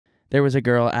there was a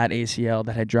girl at ACL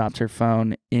that had dropped her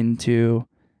phone into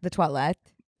The toilet.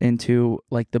 into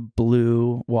like the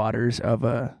blue waters of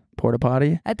a porta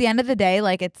potty. At the end of the day,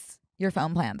 like it's your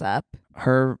phone plan's up.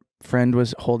 Her friend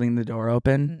was holding the door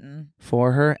open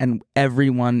for her, and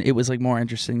everyone, it was like more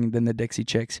interesting than the Dixie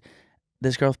Chicks.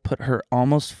 This girl put her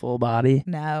almost full body.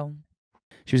 No.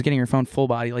 She was getting her phone full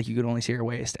body, like you could only see her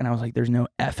waist. And I was like, there's no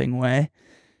effing way.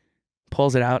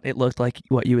 Pulls it out. It looked like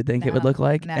what you would think it would look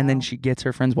like. No. And then she gets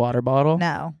her friend's water bottle.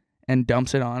 No. And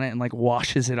dumps it on it and like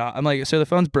washes it off. I'm like, so the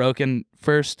phone's broken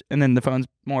first, and then the phone's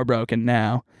more broken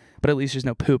now. But at least there's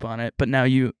no poop on it. But now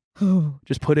you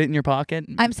just put it in your pocket.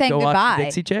 I'm saying go goodbye. Watch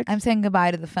Dixie Chicks I'm saying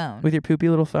goodbye to the phone. with your poopy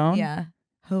little phone. Yeah.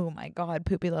 Oh my God,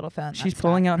 poopy little phone. She's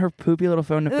pulling out her poopy little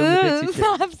phone to film the Dixie Chicks.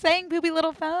 Stop saying poopy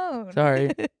little phone.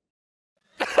 Sorry.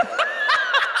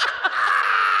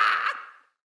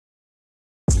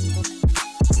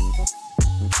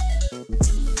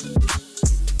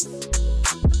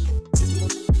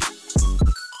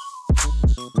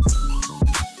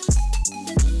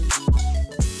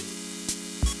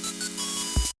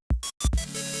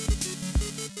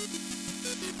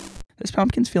 This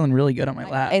pumpkin's feeling really good on my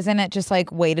lap. Isn't it just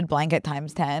like weighted blanket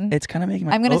times 10? It's kind of making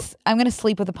my. I'm gonna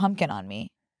sleep with a pumpkin on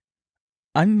me.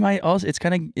 I might also. It's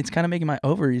kind of making my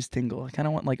ovaries tingle. I kind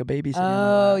of want like a baby.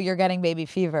 Oh, you're getting baby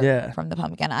fever from the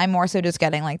pumpkin. I'm more so just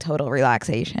getting like total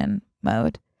relaxation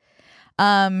mode.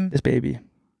 This baby,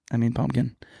 I mean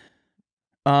pumpkin.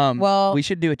 Well, we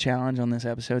should do a challenge on this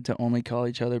episode to only call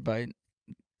each other by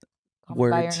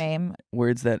words. By your name.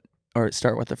 Words that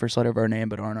start with the first letter of our name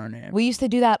but aren't our name. We used to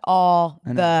do that all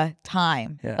the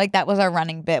time. Yeah. Like that was our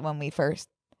running bit when we first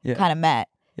kind of met.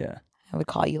 Yeah. I would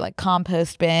call you like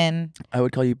compost bin. I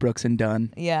would call you Brooks and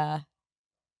Dunn. Yeah.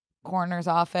 Coroner's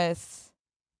office.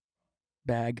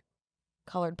 Bag.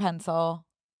 Colored pencil.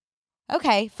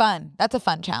 Okay, fun. That's a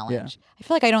fun challenge. Yeah. I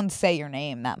feel like I don't say your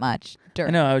name that much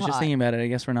during I know. I was the just pod. thinking about it. I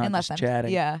guess we're not Unless just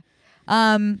chatting. Yeah.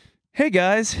 Hey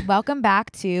guys. Welcome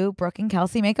back to Brooke and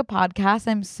Kelsey Make a Podcast.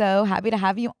 I'm so happy to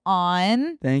have you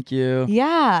on. Thank you.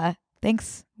 Yeah.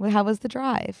 Thanks. How was the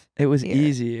drive? It was here?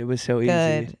 easy. It was so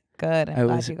easy. Good. I I'm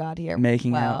glad was you got here.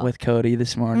 Making out with Cody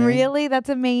this morning. Really? That's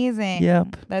amazing.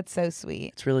 Yep. That's so sweet.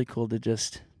 It's really cool to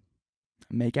just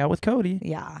make out with Cody.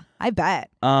 Yeah, I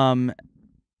bet.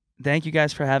 Thank you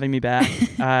guys for having me back.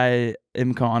 I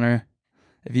am Connor.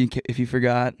 If you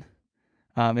forgot,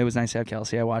 it was nice to have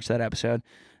Kelsey. I watched that episode.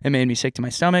 It made me sick to my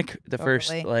stomach. The first,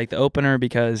 the opener,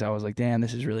 because I was like, damn,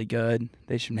 this is really good.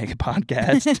 They should make a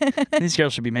podcast. These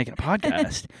girls should be making a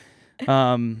podcast.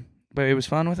 But it was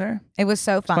fun with her. It was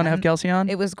so fun. Fun to have Kelsey on.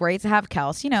 It was great to have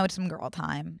Kelsey. You know, it's some girl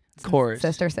time. Of course.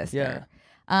 Sister. Yeah.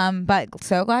 But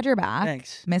so glad you're back.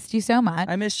 Thanks. Missed you so much.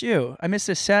 I missed you. I missed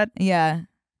this set. Yeah.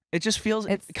 It just feels,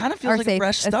 it kind of our feels like a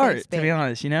fresh start, to be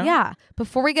honest, you know? Yeah.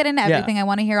 Before we get into everything, I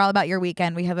want to hear all about your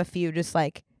weekend. We have a few just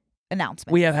like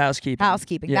announcements. We have housekeeping.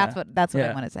 Housekeeping. Yeah. That's what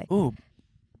I want to say. Ooh.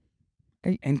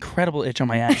 Incredible itch on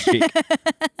my ass cheek.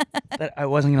 That I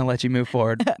wasn't going to let you move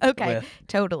forward. Okay. with.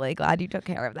 Totally. Glad you took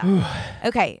care of that.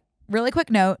 Okay. Really quick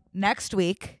note. Next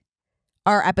week,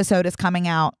 our episode is coming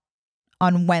out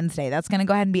on Wednesday. That's going to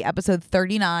go ahead and be episode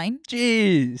 39.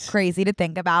 Jeez. Crazy to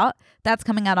think about. That's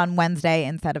coming out on Wednesday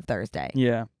instead of Thursday.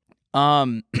 Yeah.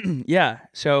 Yeah.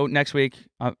 So next week,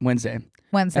 Wednesday.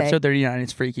 Episode 39.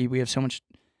 It's freaky. We have so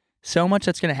much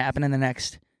that's going to happen in the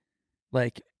next,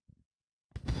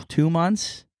 2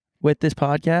 months with this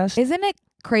podcast. Isn't it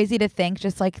crazy to think,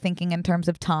 just thinking in terms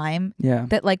of time,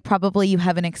 that probably you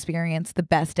haven't experienced the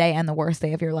best day and the worst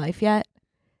day of your life yet?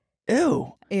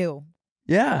 Ew.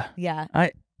 Yeah. Yeah.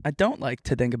 I don't like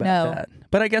to think about that.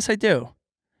 But I guess I do.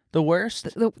 The worst?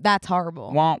 That's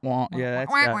horrible. Womp. Yeah,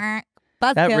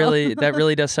 that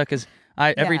really does suck, because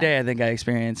every day I think I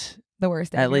experience the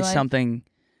worst day at of your least life. something.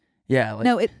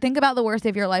 Yeah. Think about the worst day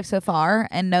of your life so far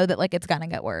and know that it's gonna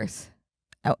get worse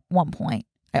at one point.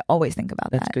 I always think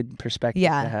about that. That's good perspective to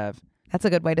have. That's a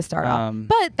good way to start off.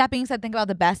 But that being said, think about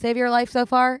the best day of your life so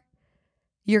far.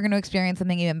 You're going to experience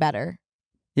something even better.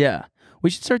 Yeah. We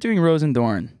should start doing Rose and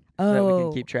Dorn. So that we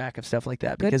can keep track of stuff like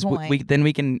that. Good Because point. then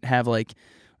we can have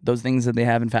those things that they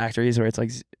have in factories where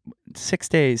it's 6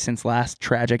 days since last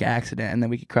tragic accident, and then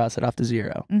we could cross it off to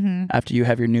 0 after you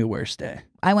have your new worst day.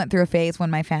 I went through a phase when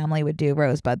my family would do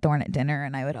rosebud thorn at dinner,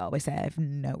 and I would always say I have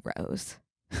no rose.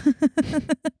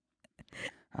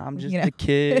 I'm just a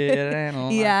kid.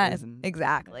 Yes,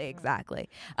 exactly.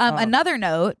 Another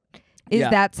note is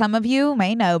that some of you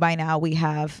may know by now we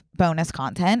have bonus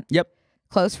content. Yep.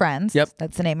 Close Friends. Yep.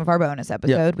 That's the name of our bonus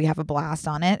episode. Yep. We have a blast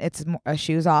on it. It's a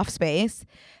shoes off space.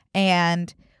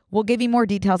 And we'll give you more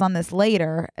details on this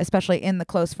later, especially in the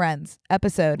Close Friends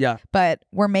episode. Yeah. But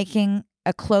we're making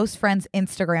a close friend's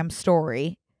Instagram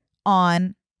story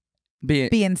on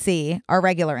B&C, our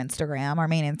regular Instagram, our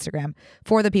main Instagram,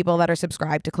 for the people that are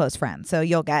subscribed to close friends. So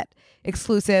you'll get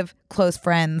exclusive close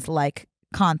friends like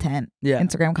content,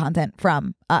 Instagram content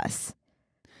from us.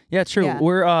 Yeah, true. Yeah.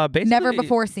 We're basically never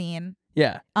before seen.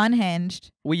 Yeah.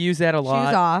 Unhinged. We use that a lot.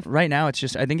 Shoes off. Right now I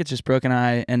think it's just Brooke and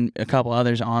I and a couple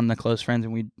others on the close friends,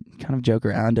 and we kind of joke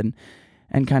around and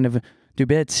kind of do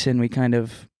bits, and we kind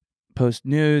of post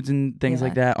nudes and things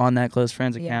like that on that close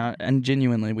friends account, and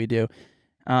genuinely we do.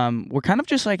 We're kind of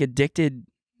just like addicted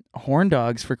horn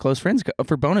dogs for close friends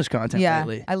for bonus content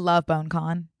lately. I love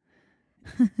BoneCon.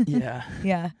 Yeah.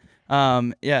 Yeah.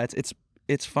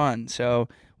 It's fun. So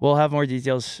we'll have more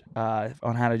details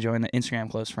on how to join the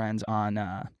Instagram close friends on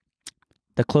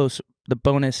the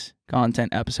bonus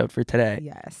content episode for today.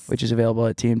 Yes. Which is available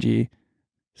at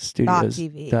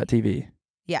tmgstudios.tv.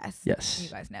 Yes. Yes. You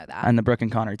guys know that. And the Brooke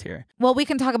and Connor tier. Well, we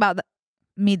can talk about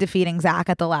me defeating Zach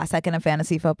at the last second of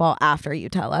fantasy football after you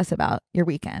tell us about your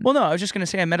weekend. Well, no, I was just going to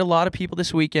say I met a lot of people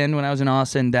this weekend when I was in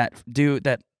Austin that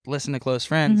listen to close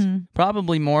friends,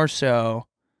 probably more so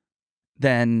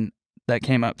than that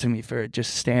came up to me for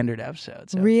just standard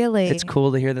episodes. So really? It's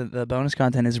cool to hear that the bonus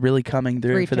content is really coming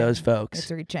through for those folks.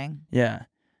 It's reaching. Yeah.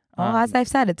 Well, as I've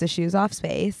said, it's a shoes off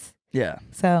space. Yeah.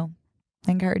 So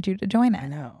I encourage you to join it. I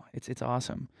know. It's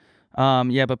awesome.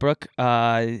 But Brooke,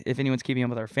 if anyone's keeping up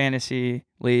with our fantasy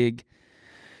league,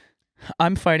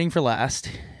 I'm fighting for last.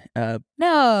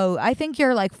 No, I think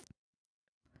you're like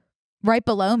right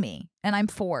below me, and I'm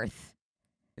fourth.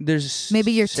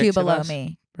 Maybe you're 2 below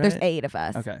me. Right? There's 8 of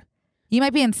us. Okay. You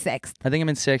might be in 6th. I think I'm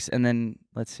in 6th, and then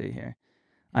let's see here.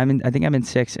 I think I'm in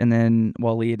 6th, and then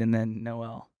Waleed, and then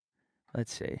Noel.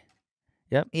 Let's see.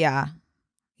 Yep. Yeah.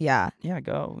 Yeah. Yeah,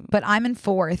 go. But I'm in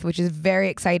 4th, which is very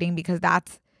exciting because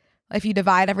that's, if you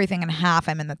divide everything in half,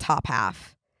 I'm in the top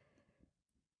half.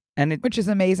 Which is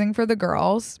amazing for the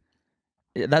girls.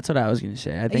 That's what I was going to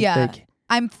say. I think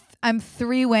I'm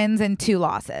 3 wins and 2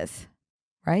 losses.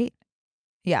 Right?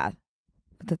 Yeah.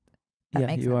 That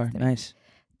makes you sense are. Nice.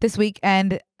 This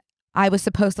weekend, I was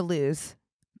supposed to lose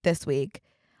this week.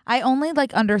 I only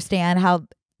understand how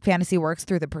fantasy works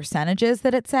through the percentages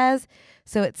that it says.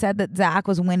 So it said that Zach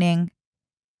was winning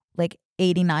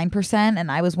 89%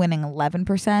 and I was winning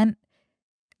 11%,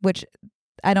 which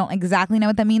I don't exactly know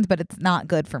what that means, but it's not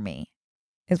good for me,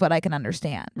 is what I can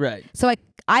understand. Right. So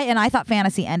I thought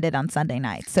fantasy ended on Sunday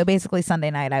night. So basically Sunday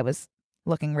night I was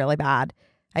looking really bad.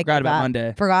 I forgot about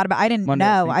Monday. I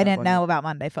didn't know about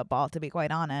Monday football, to be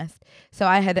quite honest. So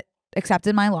I had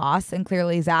accepted my loss, and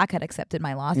clearly Zach had accepted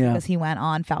my loss because he went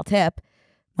on Foul Tip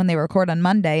when they record on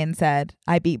Monday and said,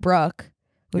 I beat Brooke,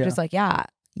 which is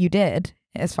you did,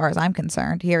 as far as I'm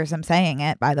concerned. Here's him saying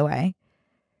it, by the way.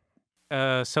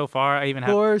 So far, I even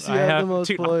have. Of course, you have the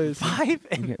most points.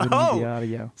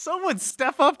 5-0. Someone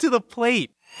step up to the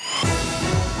plate.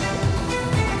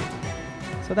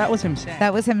 So that was him saying.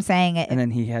 That was him saying it. And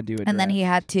then he had to address. And then he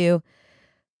had to,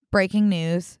 breaking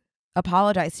news,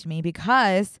 apologize to me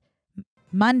because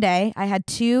Monday I had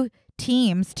 2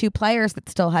 players that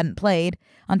still hadn't played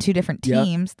on 2 different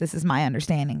teams. Yep. This is my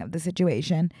understanding of the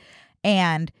situation.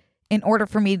 And in order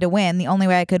for me to win, the only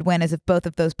way I could win is if both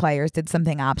of those players did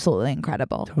something absolutely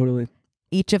incredible. Totally.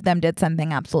 Each of them did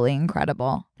something absolutely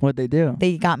incredible. What'd they do?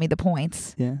 They got me the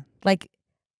points. Yeah.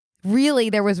 Really,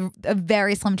 there was a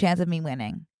very slim chance of me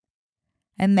winning.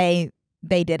 And they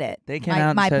did it. They came out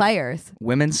and my said, players.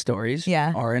 Women's stories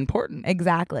are important.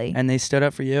 Exactly. And they stood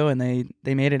up for you, and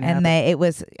they made it happen.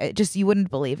 And you wouldn't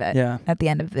believe it at the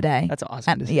end of the day. That's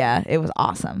awesome to see. Yeah, it was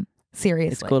awesome.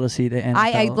 Seriously. It's cool to see the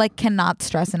NFL. I cannot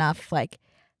stress enough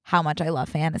how much I love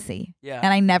fantasy. Yeah.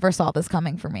 And I never saw this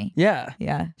coming for me. Yeah.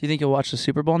 Yeah. Do you think you'll watch the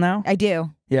Super Bowl now? I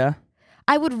do. Yeah.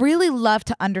 I would really love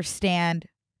to understand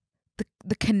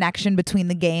the connection between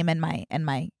the game and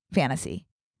my fantasy.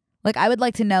 I would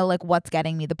like to know what's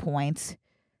getting me the points,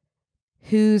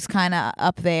 who's kind of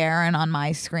up there and on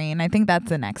my screen. I think that's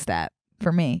the next step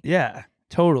for me. Yeah,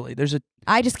 totally.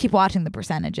 I just keep watching the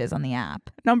percentages on the app.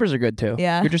 Numbers are good too.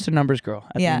 Yeah. You're just a numbers girl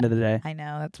at the end of the day. I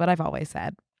know. That's what I've always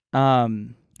said. But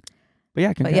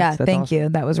yeah, congrats. But yeah, that's thank awesome. you.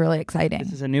 That was really exciting.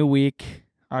 This is a new week.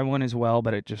 I won as well,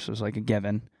 but it just was a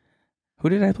given. Who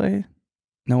did I play?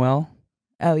 Noel?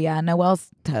 Oh yeah, Noel's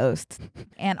toast.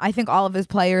 And I think all of his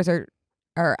players are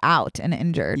out and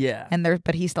injured. Yeah.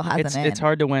 But he still has them in. It's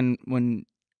hard to win when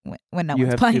no you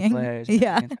one's have playing. 2 players.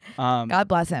 Yeah. God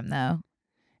bless him though.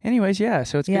 Anyways, yeah,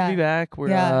 so it's good to be back.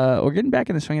 We're getting back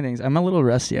in the swing of things. I'm a little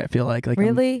rusty, I feel like.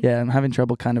 Really? I'm having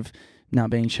trouble kind of not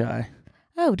being shy.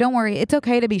 Oh, don't worry. It's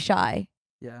okay to be shy.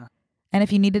 Yeah. And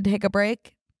if you need to take a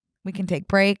break, we can take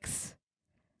breaks.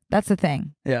 That's the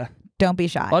thing. Yeah. Don't be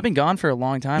shy. Well, I've been gone for a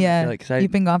long time. Yeah, I feel like, 'cause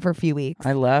you've been gone for a few weeks.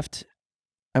 I left.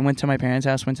 I went to my parents'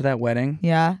 house, went to that wedding.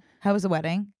 Yeah. How was the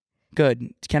wedding?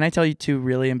 Good. Can I tell you 2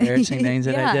 really embarrassing things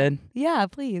that I did? Yeah,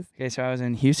 please. Okay, so I was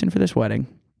in Houston for this wedding.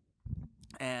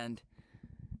 And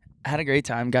I had a great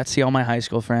time. Got to see all my high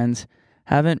school friends.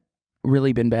 Haven't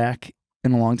really been back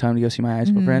in a long time to go see my high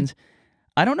school friends.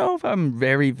 I don't know if I'm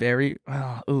very, very...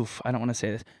 I don't want to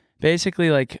say this.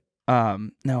 Basically, like... no,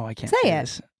 I can't say it.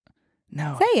 this.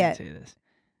 No, say I can't it. say this.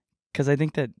 Because I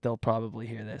think that they'll probably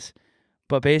hear this.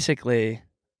 But basically,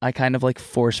 I kind of like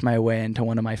forced my way into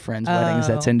one of my friends' weddings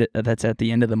that's at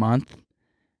the end of the month.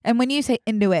 And when you say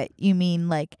into it, you mean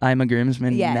like... I'm a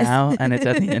groomsman now, and it's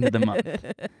at the end of the month.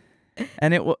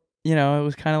 And it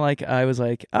was kind of like, I was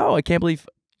like, oh, I can't believe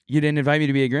you didn't invite me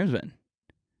to be a groomsman.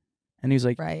 And he was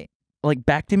like, right. Like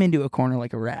backed him into a corner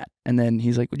like a rat. And then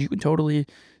he's like, well, you can totally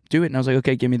do it. And I was like,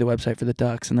 okay, give me the website for the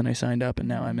ducks. And then I signed up, and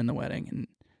now I'm in the wedding. And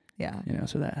yeah,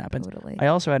 so that happened. Totally. I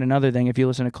also had another thing. If you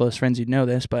listen to Close Friends, you'd know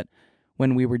this. But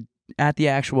when we were at the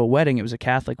actual wedding, it was a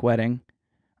Catholic wedding.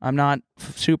 I'm not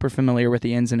super familiar with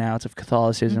the ins and outs of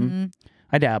Catholicism.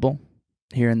 I dabble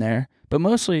here and there. But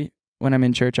mostly when I'm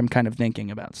in church, I'm kind of thinking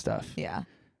about stuff. Yeah.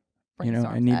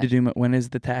 I need to do when is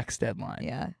the tax deadline?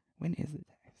 Yeah. When is the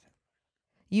tax deadline?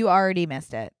 You already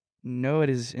missed it. No, it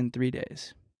is in 3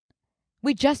 days.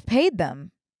 We just paid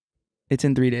them. It's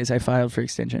in 3 days. I filed for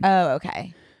extension. Oh,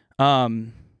 okay.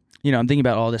 I'm thinking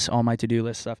about all my to-do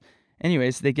list stuff.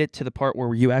 Anyways, they get to the part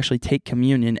where you actually take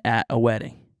communion at a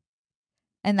wedding.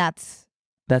 And that's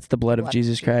the blood of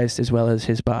Jesus Christ as well as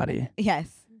his body. Yes.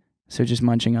 So just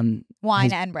munching on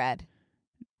wine and bread.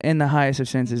 In the highest of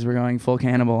senses, we're going full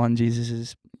cannibal on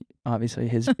Jesus's, obviously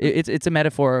his. it's a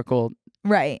metaphorical,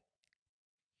 right?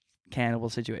 Cannibal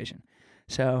situation.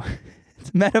 So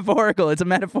it's metaphorical. It's a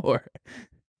metaphor.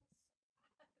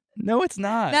 No, it's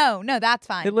not. No, that's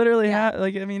fine. It literally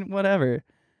whatever.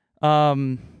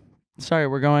 Sorry,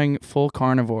 we're going full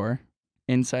carnivore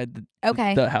inside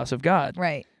the house of God.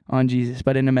 Right. On Jesus,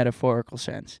 but in a metaphorical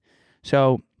sense.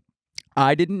 So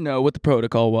I didn't know what the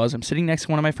protocol was. I'm sitting next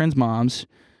to one of my friend's moms.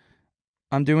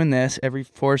 I'm doing this every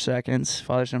 4 seconds.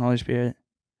 Father, Son, Holy Spirit.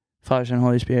 Father, Son,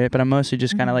 Holy Spirit. But I'm mostly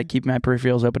just kind of like keeping my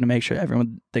peripherals open to make sure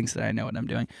everyone thinks that I know what I'm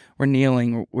doing. We're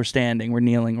kneeling. We're standing. We're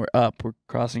kneeling. We're up. We're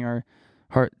crossing our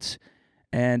hearts.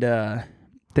 And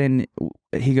then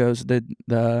he goes,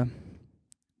 the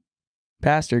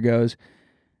pastor goes,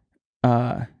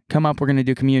 come up, we're going to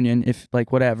do communion, if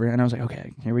whatever. And I was like,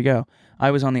 okay, here we go.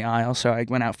 I was on the aisle, so I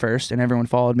went out first and everyone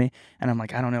followed me. And I'm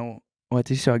like, I don't know what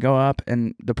to do. So I go up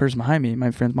and the person behind me,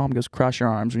 my friend's mom, goes, cross your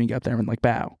arms when you get up there and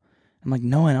bow. I'm like,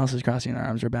 no one else is crossing their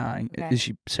arms or bowing. Okay. Is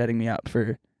she setting me up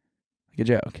for a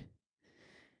joke?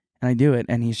 And I do it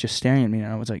and he's just staring at me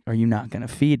and I was like, are you not going to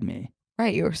feed me?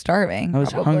 Right, you were starving. I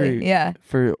was hungry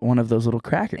for one of those little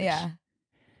crackers. Yeah.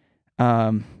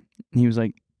 He was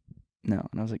like, no.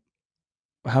 And I was like,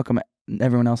 how come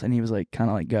everyone else? And he was like, kind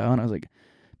of go. And I was like,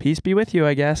 peace be with you,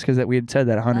 I guess, because we had said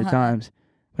that 100 times.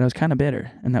 But I was kind of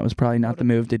bitter, and that was probably not the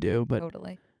move to do. But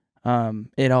totally.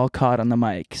 It all caught on the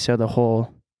mic, so the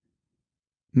whole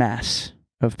mass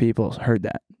of people heard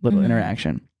that little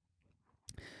interaction.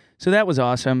 So that was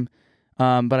awesome.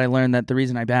 But I learned that the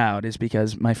reason I bowed is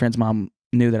because my friend's mom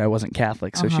knew that I wasn't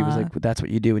Catholic, so she was like, well, that's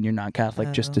what you do when you're not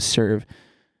Catholic, just to serve.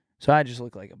 So I just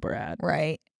look like a brat.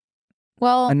 Right.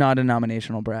 Well, a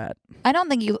non-denominational brat. I don't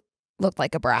think you look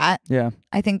like a brat. Yeah.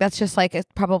 I think that's just it's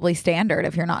probably standard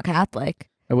if you're not Catholic.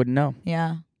 I wouldn't know.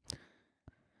 Yeah.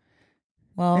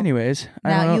 Well, anyways,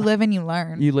 now you live and you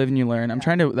learn. You live and you learn. Yeah. I'm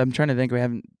trying to think. We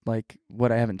haven't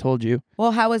what I haven't told you.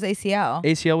 Well, how was ACL?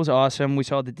 ACL was awesome. We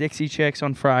saw the Dixie Chicks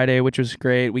on Friday, which was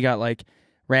great. We got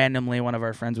randomly one of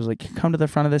our friends was like, come to the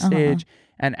front of the stage,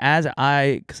 and because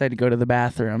I had to go to the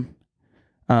bathroom,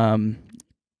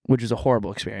 which was a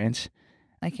horrible experience.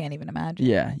 I can't even imagine.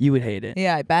 Yeah, you would hate it.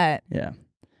 Yeah, I bet. Yeah.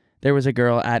 There was a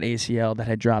girl at ACL that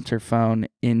had dropped her phone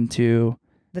into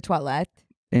the toilet.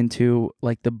 Into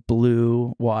the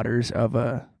blue waters of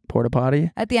a porta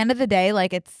potty. At the end of the day,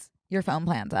 it's your phone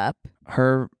plan's up.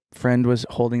 Her friend was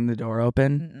holding the door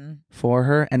open for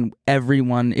her, and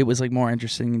everyone, it was more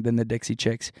interesting than the Dixie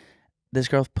Chicks. This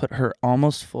girl put her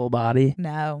almost full body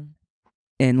in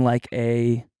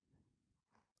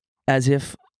as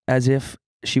if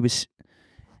she was.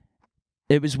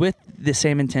 It was with the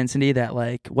same intensity that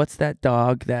what's that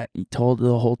dog that told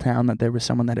the whole town that there was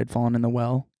someone that had fallen in the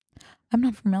well? I'm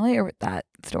not familiar with that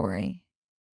story.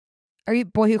 Are you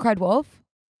Boy Who Cried Wolf?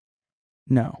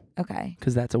 No. Okay.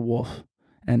 Because that's a wolf,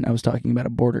 and I was talking about a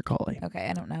border collie. Okay,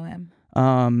 I don't know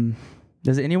him.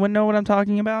 Does anyone know what I'm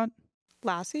talking about?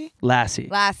 Lassie. In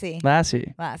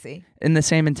the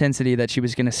same intensity that she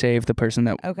was going to save the person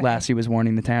that Lassie was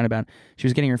warning the town about. She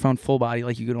was getting her phone full body,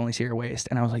 like you could only see her waist.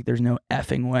 And I was like, there's no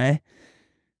effing way.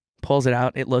 Pulls it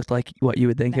out. It looked like what you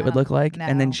would think it would look like. No.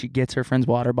 And then she gets her friend's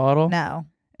water bottle. No.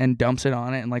 And dumps it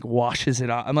on it and like washes it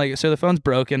off. I'm like, so the phone's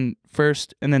broken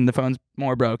first and then the phone's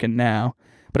more broken now.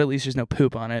 But at least there's no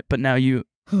poop on it. But now you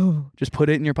just put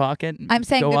it in your pocket. I'm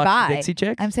saying go goodbye. Watch Dixie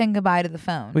Chicks I'm saying goodbye to the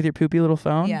phone. with your poopy little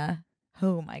phone. Yeah.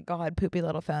 Oh my God, poopy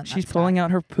little phone. She's pulling out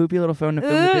her poopy little phone to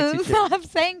film the Dixie Chicks. Stop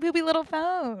saying poopy little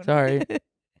phone. Sorry.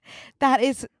 That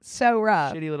is so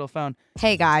rough. Shitty little phone.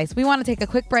 Hey guys, we want to take a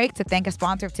quick break to thank a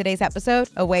sponsor of today's episode,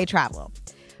 Away Travel.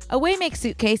 Away makes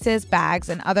suitcases, bags,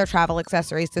 and other travel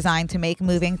accessories designed to make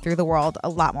moving through the world a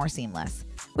lot more seamless,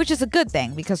 which is a good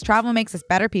thing because travel makes us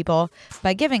better people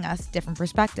by giving us different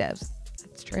perspectives.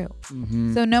 That's true.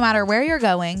 Mm-hmm. So no matter where you're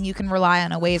going, you can rely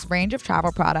on Away's range of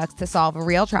travel products to solve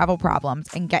real travel problems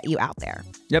and get you out there.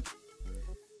 Yep.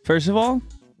 First of all,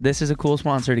 this is a cool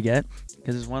sponsor to get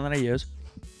because it's one that I use.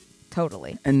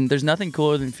 Totally. And there's nothing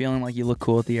cooler than feeling like you look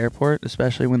cool at the airport,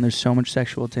 especially when there's so much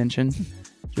sexual tension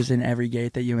just in every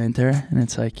gate that you enter. And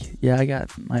it's like, yeah, I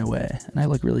got my way. And I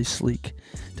look really sleek,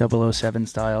 007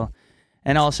 style.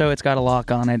 And also, it's got a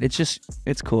lock on it.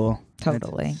 It's cool.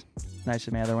 Totally. It's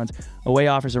nicer than the other ones. Away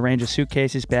offers a range of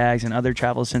suitcases, bags, and other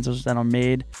travel essentials that are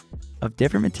made of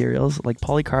different materials like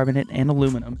polycarbonate and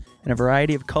aluminum in a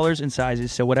variety of colors and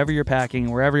sizes. So whatever you're packing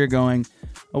and wherever you're going,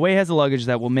 Away has the luggage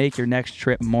that will make your next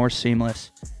trip more seamless.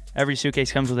 Every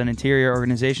suitcase comes with an interior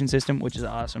organization system, which is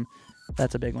awesome.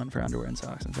 That's a big one for underwear and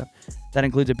socks and stuff. That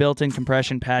includes a built-in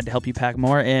compression pad to help you pack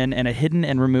more in and a hidden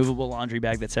and removable laundry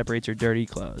bag that separates your dirty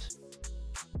clothes.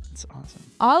 That's awesome.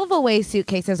 All of Away's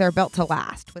suitcases are built to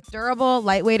last, with durable,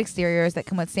 lightweight exteriors that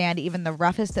can withstand even the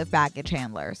roughest of baggage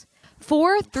handlers.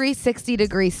 4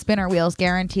 360-degree spinner wheels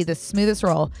guarantee the smoothest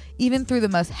roll, even through the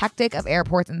most hectic of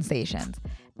airports and stations.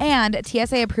 And a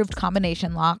TSA-approved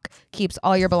combination lock keeps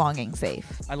all your belongings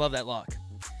safe. I love that lock.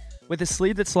 With a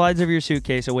sleeve that slides over your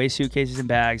suitcase, Away suitcases and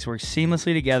bags work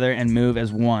seamlessly together and move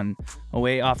as one.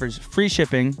 Away offers free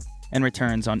shipping and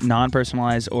returns on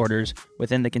non-personalized orders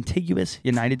within the contiguous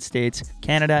United States,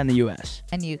 Canada, and the U.S.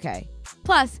 And UK.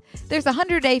 Plus, there's a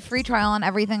 100-day free trial on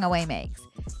everything Away makes.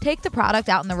 Take the product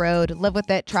out on the road, live with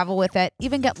it, travel with it,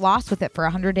 even get lost with it for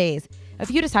 100 days.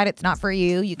 If you decide it's not for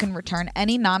you, you can return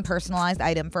any non-personalized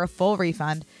item for a full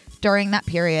refund during that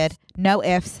period. No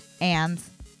ifs, ands,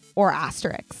 or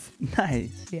asterisks.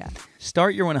 Nice. Yeah.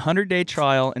 Start your 100-day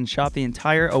trial and shop the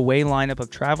entire Away lineup of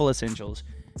travel essentials,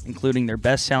 including their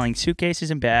best-selling suitcases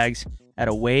and bags at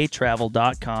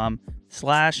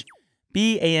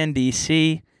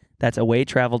awaytravel.com/BANDC. That's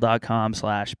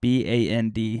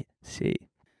awaytravel.com/BANDC.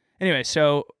 Anyway,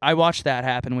 so I watched that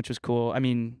happen, which was cool. I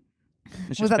mean, it's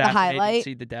just was that the fascinating highlight? to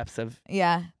see the depth of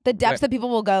the depths that people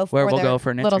will go for where we'll their go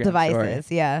for an little Instagram devices.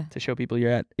 story Yeah. to show people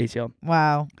you're at ACL.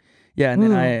 Wow. Yeah, and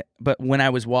then but when I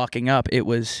was walking up, it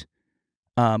was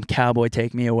Cowboy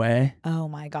Take Me Away. Oh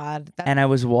my God. And I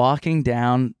was walking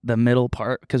down the middle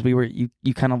part because you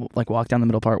kind of like walk down the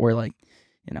middle part where like,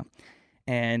 you know,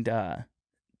 and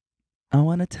I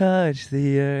want to touch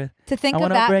the earth. To think of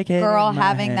that girl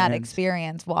having that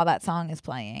experience while that song is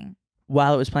playing.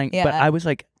 While it was playing. Yeah. But I was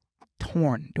like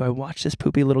torn. Do I watch this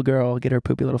poopy little girl get her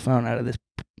poopy little phone out of this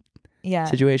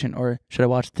situation, or should I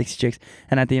watch the Dixie Chicks?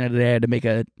 And at the end of the day, I had to make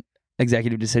a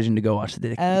executive decision to go watch the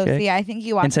Dixie Chick. See, I think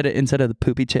you watched instead of the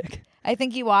poopy chick. I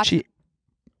think you watched.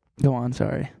 Go on,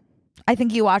 sorry. I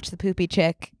think you watched the poopy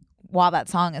chick while that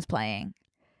song is playing.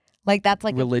 Like that's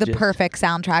like the perfect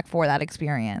soundtrack for that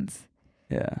experience.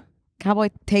 Yeah. Cowboy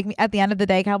Take Me. At the end of the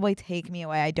day, Cowboy Take Me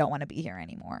Away. I don't want to be here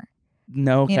anymore.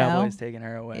 No, Cowboy's taking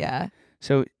her away. Yeah.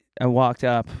 So I walked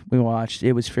up. We watched.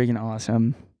 It was freaking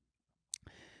awesome.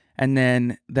 And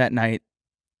then that night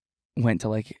went to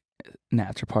like an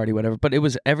after party, whatever. But it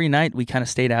was every night we kind of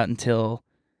stayed out until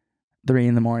 3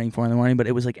 a.m, 4 a.m. But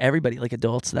it was like everybody, like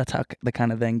adults. That's how the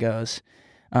kind of thing goes.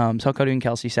 Saw Cody and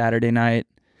Kelsey Saturday night.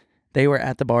 They were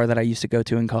at the bar that I used to go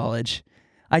to in college.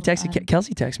 I texted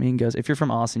Kelsey texted me and goes, if you're from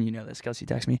Austin, you know this. Kelsey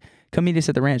texted me, come meet us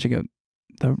at the ranch. I go,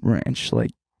 the ranch,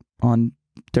 like on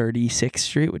 36th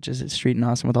Street, which is a street in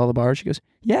Austin with all the bars. She goes,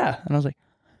 yeah. And I was like,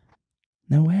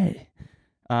 no way.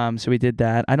 So we did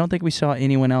that. I don't think we saw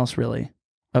anyone else really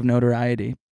of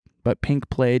notoriety, but Pink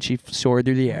played. She soared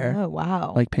through the air. Oh,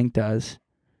 wow. Like Pink does.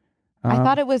 I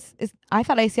thought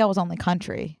ACL was only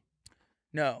country.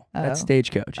 No, that's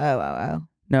Stagecoach. Oh.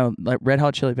 No, like Red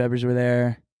Hot Chili Peppers were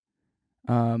there.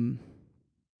 That's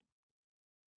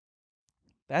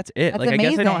it. That's like amazing. I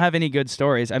guess I don't have any good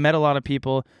stories. I met a lot of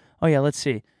people. Oh yeah, let's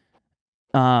see.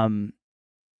 People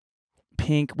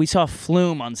Pink. We saw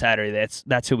Flume on Saturday.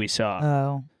 That's who we saw.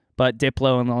 Oh. But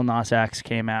Diplo and Lil Nas X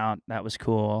came out. That was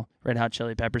cool. Red Hot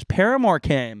Chili Peppers. Paramore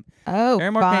came. Oh,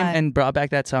 Paramore fun. came and brought back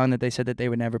that song that they said that they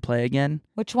would never play again.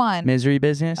 Which one? Misery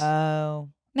Business. Oh.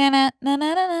 Na na na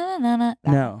na na na na.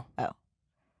 No. Oh.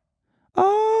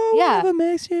 Oh, Yeah. whatever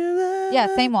makes you laugh. Yeah,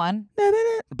 same one.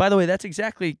 By the way, that's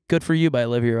exactly Good For You by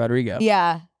Olivia Rodrigo.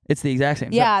 Yeah. It's the exact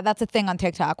same Yeah, song. that's a thing on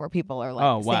TikTok where people are like,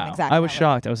 Oh, same wow. exact I was moment.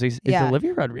 shocked. I was is Yeah.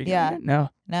 Olivia Rodrigo Yeah. in it? No.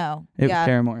 No. It yeah. was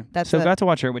Paramore. That's so it. got to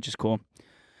watch her, which is cool.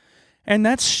 And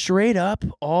that's straight up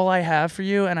all I have for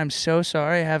you. And I'm so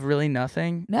sorry I have really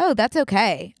nothing. No, that's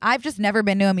okay. I've just never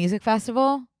been to a music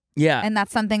festival. Yeah. And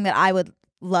that's something that I would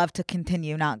love to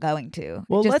continue not going to.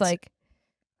 Well, just let's like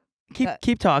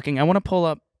keep talking. I want to pull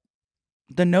up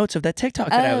the notes of that TikTok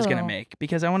that I was going to Oh. make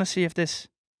because I want to see if this.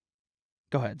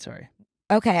 Go ahead. Sorry.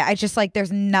 okay, I just like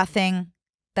there's nothing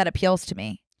that appeals to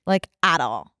me like at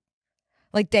all.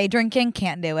 Like day drinking,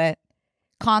 can't do it.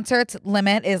 Concerts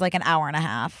limit is like an hour and a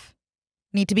half.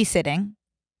 Need to be sitting.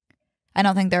 I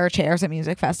don't think there are chairs at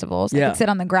music festivals. I Yeah. could sit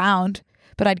on the ground,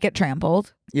 but I'd get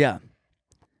trampled. Yeah.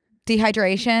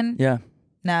 Dehydration? Yeah.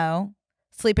 No.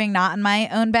 Sleeping not in my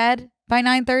own bed by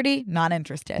 9:30? Not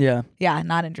interested. Yeah. Yeah,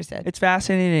 not interested. It's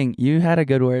fascinating. You had a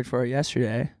good word for it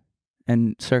yesterday.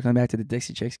 And circling back to the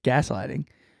Dixie Chicks, gaslighting.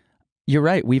 You're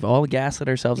right. We've all gaslit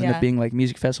ourselves into Yeah. being like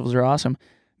music festivals are awesome.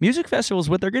 Music festivals,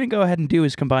 what they're going to go ahead and do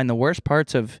is combine the worst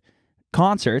parts of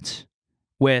concerts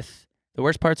with the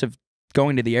worst parts of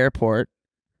going to the airport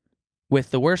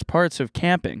with the worst parts of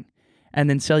camping and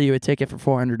then sell you a ticket for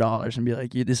 $400 and be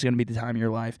like, this is going to be the time of your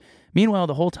life. Meanwhile,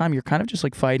 the whole time you're kind of just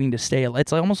like fighting to stay.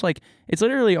 It's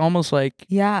literally almost like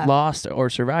yeah. Lost or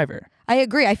Survivor. I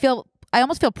agree. I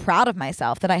almost feel proud of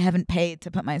myself that I haven't paid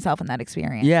to put myself in that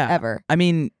experience ever. I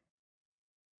mean,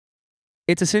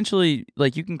 it's essentially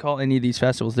like you can call any of these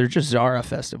festivals, they're just Zara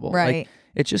festival. Right. Like,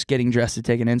 it's just getting dressed to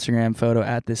take an Instagram photo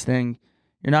at this thing.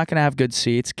 You're not going to have good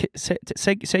seats.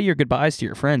 Say your goodbyes to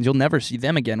your friends. You'll never see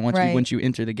them again once you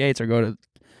enter the gates or go to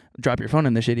drop your phone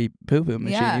in the shitty poo-poo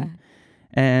machine. Yeah.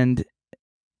 And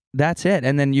that's it.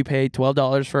 And then you pay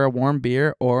 $12 for a warm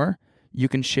beer, or you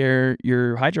can share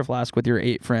your hydro flask with your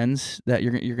 8 friends that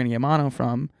you're going to get mono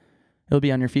from. It'll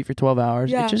be on your feet for 12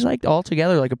 hours. Yeah. It's just like all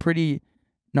together like a pretty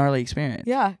gnarly experience.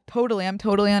 Yeah, totally. I'm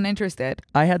totally uninterested.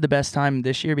 I had the best time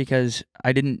this year because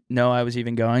I didn't know I was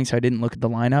even going, so I didn't look at the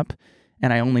lineup.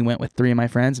 And I only went with 3 of my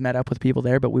friends, met up with people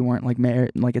there, but we weren't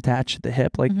like attached at the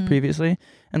hip like previously.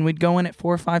 And we'd go in at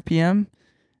 4 or 5 p.m.,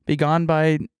 be gone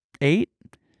by 8,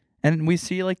 and we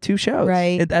see like 2 shows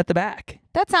at the back.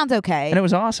 That sounds okay. And it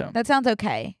was awesome. That sounds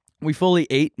okay. We fully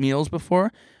ate meals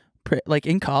before. Like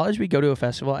in college, we'd go to a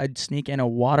festival. I'd sneak in a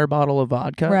water bottle of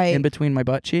vodka in between my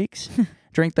butt cheeks,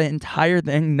 drink the entire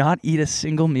thing, not eat a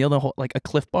single meal, like a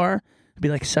Cliff Bar. I'd be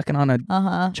like sucking on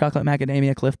a chocolate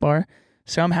macadamia Cliff Bar.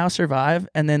 Somehow survive,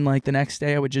 and then like the next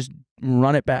day I would just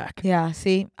run it back. Yeah,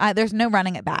 see, there's no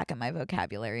running it back in my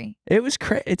vocabulary. It was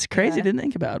it's crazy to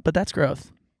think about, but that's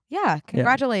growth. Yeah,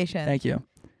 congratulations. Thank you.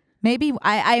 Maybe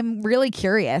I'm really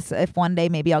curious if one day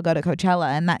maybe I'll go to Coachella,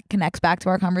 and that connects back to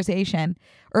our conversation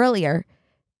earlier.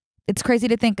 It's crazy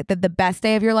to think that the best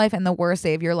day of your life and the worst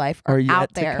day of your life are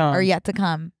out there, are yet to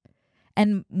come.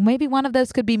 And maybe one of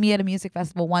those could be me at a music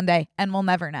festival one day, and we'll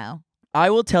never know. I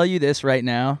will tell you this right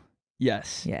now.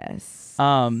 Yes.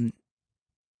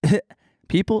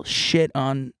 People shit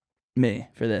on me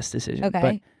for this decision.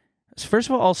 Okay. But first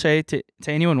of all, I'll say to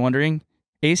anyone wondering,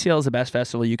 ACL is the best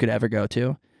festival you could ever go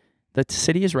to. The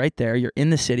city is right there. You're in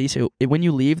the city. So when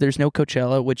you leave, there's no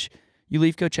Coachella, which you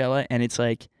leave Coachella and it's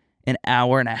like an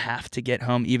hour and a half to get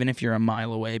home, even if you're a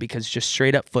mile away, because just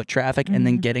straight up foot traffic and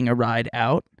then getting a ride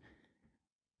out.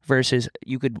 Versus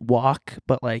you could walk,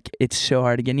 but like it's so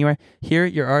hard to get anywhere. Here,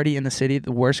 you're already in the city.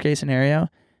 The worst case scenario,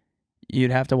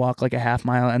 you'd have to walk like a half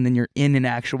mile, and then you're in an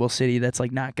actual city that's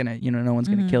like not gonna, no one's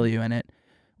gonna kill you in it.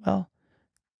 Well,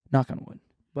 knock on wood.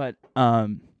 But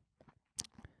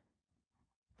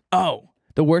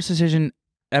the worst decision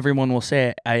everyone will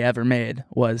say I ever made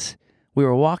was we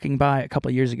were walking by a couple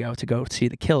of years ago to go see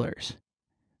The Killers,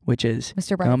 which is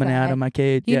Mr. Coming Out of My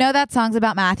Cage. You know that song's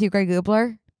about Matthew Gray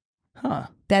Goobler? Huh.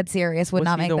 Dead serious. Would Was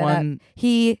not he make the that one up.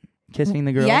 He kissing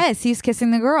the girl? Yes, he's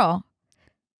kissing the girl.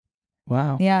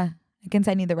 Wow. Yeah. I can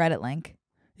send you the Reddit link.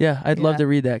 Yeah, I'd love to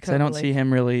read that because I don't totally. see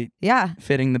him really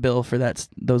fitting the bill for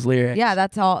those lyrics. Yeah,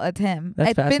 that's him.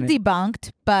 That's It's been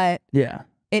debunked, but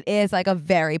it is like a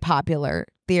very popular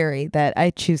theory that I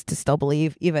choose to still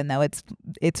believe, even though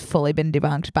it's fully been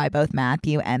debunked by both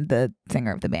Matthew and the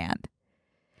singer of the band.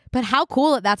 But how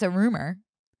cool that that's a rumor.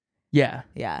 Yeah.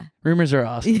 Yeah. Rumors are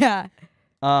awesome. Yeah.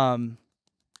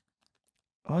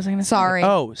 What was I gonna say? Sorry.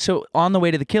 Oh, so on the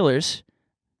way to the Killers,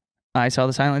 I saw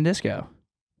the silent disco.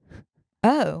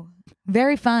 Oh,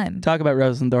 very fun. Talk about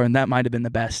Rose and Thorn. That might have been the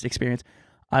best experience.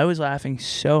 I was laughing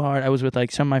so hard. I was with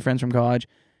like some of my friends from college.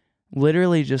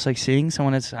 Literally just like seeing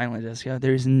someone at silent disco.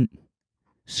 There's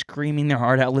screaming their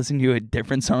heart out listening to a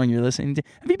different song you're listening to.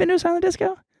 Have you been to a silent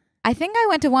disco? I think I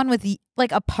went to one with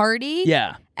like a party.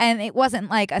 Yeah. And it wasn't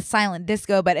like a silent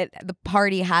disco, but the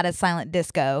party had a silent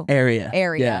disco area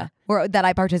yeah. That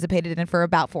I participated in for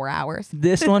about 4 hours.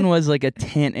 This one was like a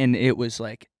tent, and it was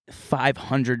like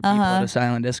 500 people at a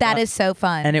silent disco. That is so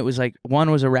fun. And it was like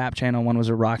one was a rap channel, one was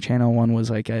a rock channel, one was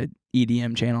like a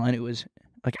EDM channel, and it was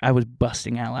like I was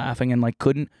busting out laughing and like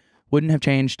wouldn't have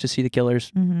changed to see the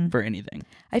Killers for anything.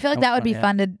 I feel like that would be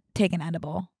fun to take an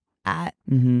edible at.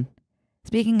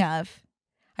 Speaking of,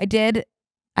 I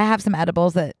have some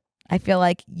edibles that I feel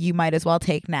like you might as well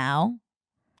take now.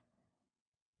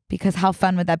 Because how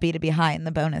fun would that be to be high in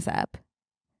the bonus app?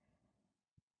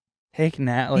 Take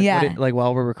now? Like, like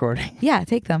while we're recording? Yeah,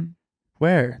 take them.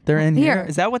 Where? They're in here?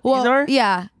 Is that what these are?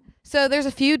 Yeah. So there's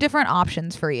a few different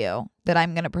options for you that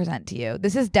I'm going to present to you.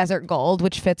 This is Desert Gold,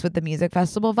 which fits with the music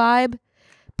festival vibe.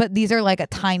 But these are like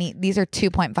these are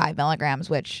 2.5 milligrams,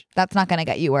 which that's not going to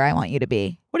get you where I want you to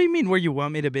be. What do you mean where you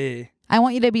want me to be? I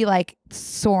want you to be like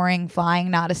soaring,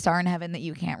 flying, not a star in heaven that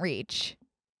you can't reach.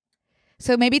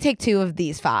 So maybe take 2 of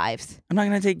these 5s. I'm not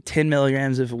going to take 10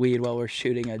 milligrams of weed while we're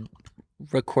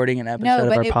recording an episode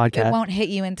of our podcast. It won't hit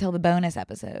you until the bonus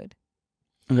episode.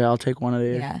 Okay, I'll take one of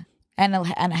these. Yeah.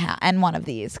 And one of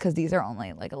these, because these are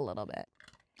only like a little bit.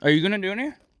 Are you going to do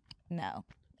any? No.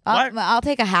 I'll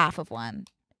take a half of one.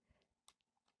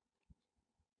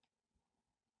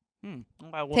 Okay,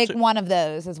 we'll take one of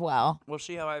those as well. We'll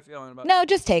see how I feel about. No,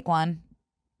 just take one.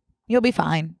 You'll be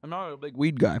fine. I'm not a big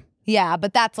weed guy. Yeah,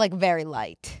 but that's like very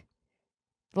light.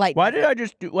 Why did I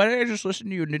just listen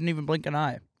to you and didn't even blink an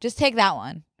eye? Just take that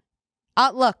one.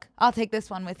 I'll take this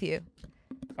one with you.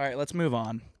 All right, let's move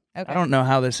on. Okay. I don't know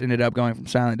how this ended up going from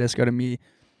silent disco to me.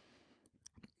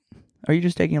 Are you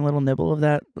just taking a little nibble of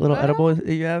that little edible that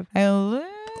you have? A little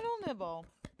nibble.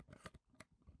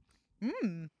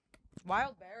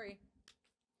 Wild berry.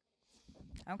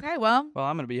 Okay, well. Well,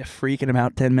 I'm going to be a freak in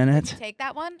about 10 minutes. Take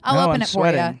that one? I'll open it for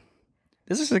you.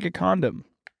 This is like a condom.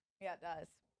 Yeah, it does.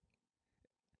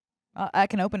 I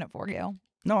can open it for you.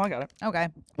 No, I got it. Okay.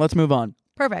 Let's move on.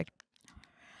 Perfect.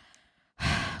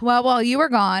 Well, while you were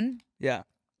gone. Yeah.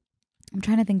 I'm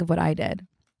trying to think of what I did.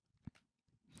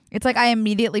 It's like I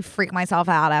immediately freak myself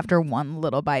out after one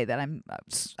little bite that I'm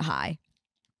high.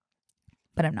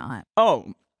 But I'm not.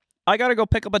 Oh, I got to go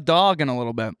pick up a dog in a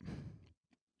little bit.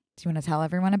 Do you want to tell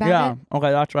everyone about it? Yeah.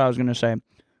 Okay, that's what I was going to say.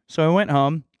 So I went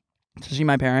home to see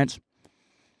my parents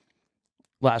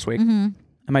last week. And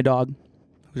my dog,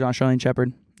 who's an Australian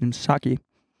Shepherd, named Saki.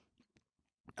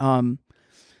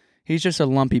 He's just a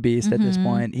lumpy beast at this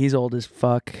point. He's old as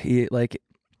fuck.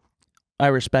 I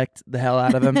respect the hell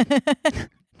out of him.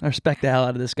 I respect the hell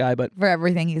out of this guy, but for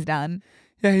everything he's done.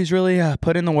 Yeah, he's really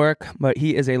put in the work, but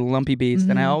he is a lumpy beast.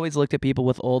 And I always looked at people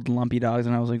with old lumpy dogs,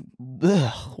 and I was like,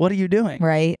 ugh, what are you doing?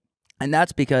 Right. And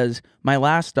that's because my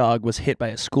last dog was hit by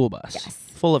a school bus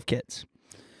full of kids.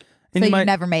 And so he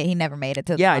never made it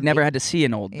to I never had to see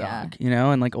an old dog,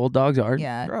 and like old dogs are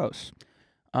gross.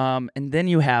 And then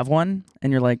you have one,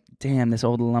 and you're like, damn, this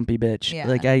old lumpy bitch. Yeah.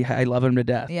 Like, I love him to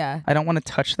death. Yeah. I don't want to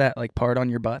touch that like part on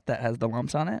your butt that has the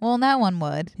lumps on it. Well, that one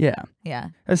would. Yeah. Yeah.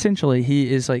 Essentially,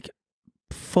 he is like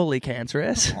fully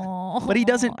cancerous. But he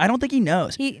doesn't, I don't think he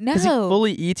knows. Because he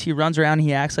fully eats, he runs around,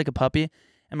 he acts like a puppy.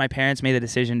 And my parents made the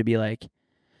decision to be like,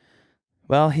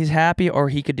 well, he's happy, or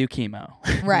he could do chemo.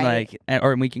 Right.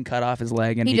 Or we can cut off his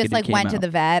leg and he just could do chemo. Went to the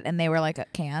vet and they were like,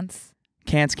 Cants,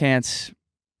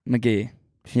 McGee.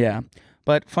 Yeah.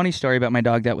 But funny story about my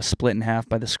dog that was split in half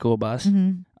by the school bus.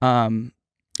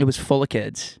 It was full of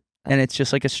kids. And it's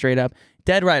just like a straight up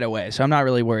dead right away. So I'm not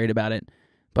really worried about it.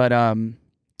 But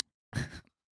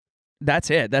that's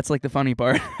it. That's like the funny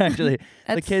part, actually.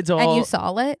 The kids all... And you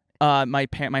saw it?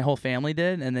 My whole family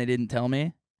did, and they didn't tell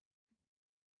me.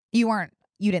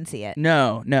 You didn't see it?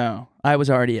 No. I was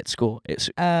already at school.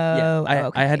 Okay.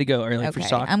 I had to go early for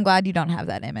soccer. I'm glad you don't have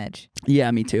that image.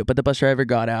 Yeah, me too. But the bus driver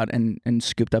got out and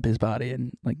scooped up his body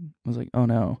and like was like, oh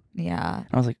no. Yeah. And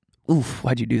I was like, oof,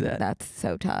 why'd you do that? That's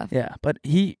so tough. Yeah, but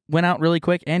he went out really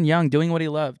quick and young, doing what he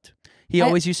loved. He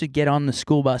always used to get on the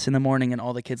school bus in the morning, and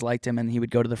all the kids liked him, and he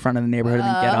would go to the front of the neighborhood and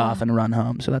then get off and run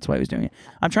home. So that's why he was doing it.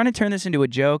 I'm trying to turn this into a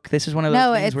joke. This is one of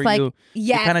those things where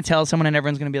you kind of tell someone, and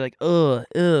everyone's going to be like,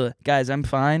 ugh, guys, I'm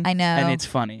fine. I know. And it's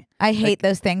funny. I hate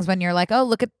those things when you're like, oh,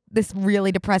 look at this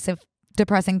really depressive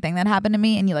depressing thing that happened to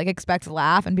me, and you like expect to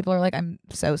laugh, and people are like, I'm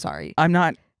so sorry. I'm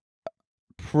not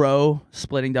pro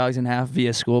splitting dogs in half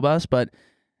via school bus, but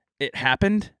it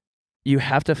happened. You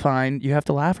have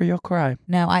to laugh or you'll cry.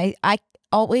 No, I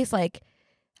always like,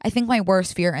 I think my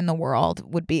worst fear in the world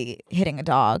would be hitting a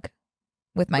dog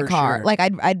with my car. Sure. Like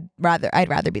I'd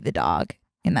rather be the dog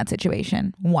in that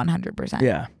situation. 100%.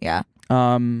 Yeah. Yeah.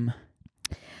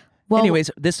 Well,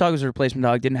 anyways, this dog was a replacement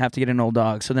dog. Didn't have to get an old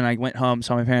dog. So then I went home,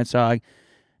 saw my parents' dog,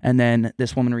 and then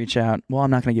this woman reached out. Well,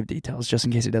 I'm not going to give details just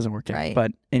in case it doesn't work out. Right.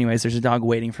 But anyways, there's a dog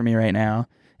waiting for me right now.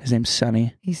 His name's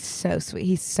Sunny. He's so sweet.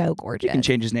 He's so gorgeous. He can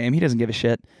change his name. He doesn't give a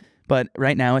shit. But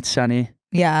right now it's Sunny.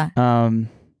 Yeah.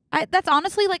 That's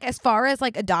honestly like, as far as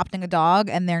like adopting a dog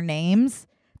and their names,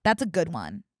 that's a good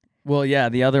one. Well, yeah,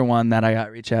 the other one that I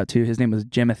got reached out to, his name was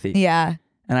Jimothy. Yeah.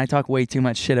 And I talk way too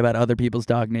much shit about other people's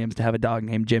dog names to have a dog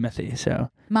named Jimothy. So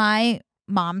my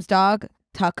mom's dog,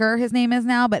 Tucker, his name is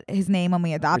now, but his name when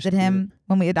we adopted him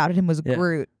was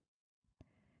Groot.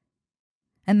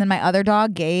 And then my other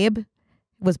dog, Gabe,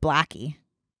 was Blackie.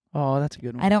 Oh, that's a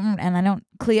good one.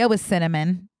 Cleo was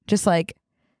Cinnamon. Just like,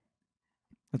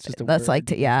 that's just a that's word like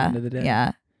to, yeah, at the end of the day.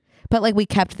 yeah. But like we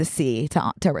kept the C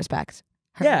to respect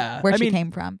her, where she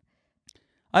came from.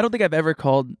 I don't think I've ever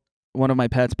called one of my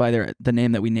pets by the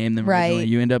name that we named them originally. Right.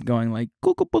 You end up going like,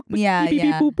 Yeah, beep,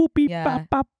 yeah. beep, boop, boop, beep, Yeah. bop,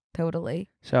 bop. Totally.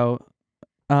 So,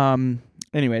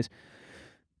 anyways,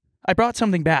 I brought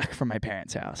something back from my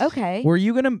parents' house. Okay. Were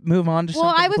you gonna move on to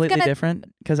something completely different?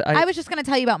 Because I was just gonna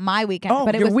tell you about my weekend. Oh,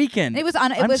 but your weekend.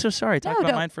 I'm so sorry. Talk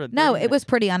about mine for it was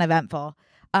pretty uneventful.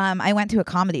 I went to a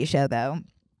comedy show though.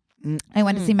 I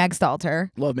went to see Meg Stalter.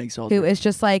 Love Meg Stalter. Who is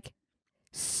just like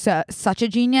such a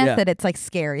genius that it's like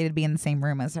scary to be in the same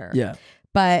room as her. Yeah.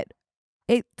 But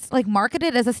it's like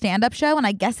marketed as a stand-up show, and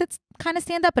I guess it's kind of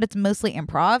stand-up, but it's mostly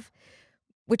improv,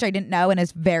 which I didn't know and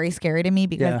is very scary to me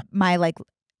because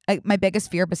my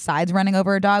biggest fear besides running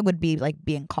over a dog would be like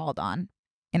being called on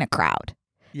in a crowd.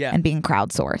 Yeah. And being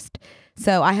crowdsourced.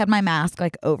 So I had my mask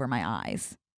like over my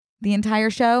eyes the entire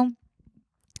show.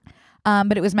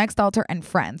 But it was Meg Stalter and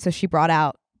friends. So she brought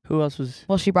out. Who else was?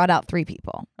 Well, she brought out 3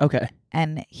 people. Okay.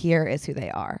 And here is who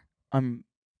they are.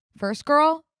 First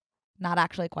girl, not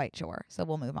actually quite sure. So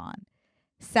we'll move on.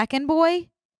 Second boy,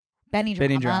 Benny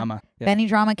Drama. Yeah. Benny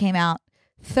Drama came out.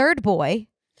 Third boy,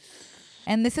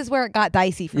 and this is where it got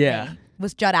dicey for me,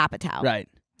 was Judd Apatow. Right.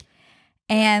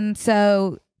 And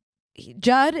so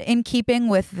Judd, in keeping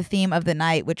with the theme of the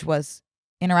night, which was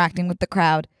interacting with the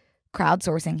crowd,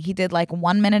 crowdsourcing, he did like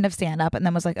 1 minute of stand-up and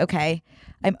then was like, okay,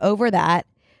 I'm over that.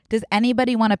 Does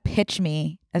anybody want to pitch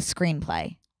me a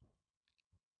screenplay?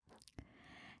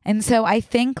 And so I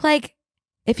think like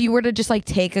if you were to just like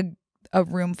take a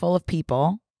room full of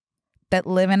people that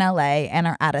live in LA and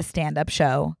are at a stand-up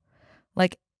show,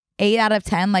 like 8 out of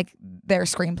 10, like their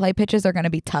screenplay pitches are going to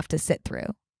be tough to sit through.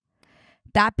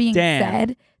 That being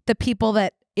said, the people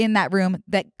that in that room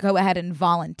that go ahead and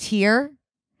volunteer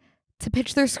to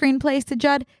pitch their screenplays to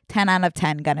Judd, 10 out of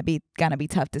 10 gonna be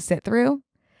tough to sit through.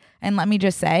 And let me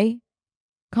just say,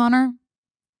 Connor,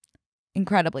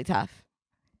 incredibly tough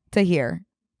to hear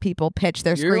people pitch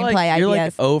their screenplay ideas. You're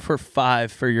like 0 for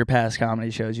 5 for your past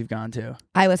comedy shows you've gone to.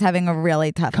 I was having a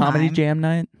really tough Comedy time. Jam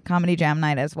Night? Comedy Jam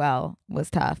Night as well was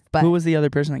tough. But who was the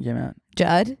other person that came out?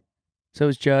 Judd. So it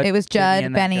was Judd? It was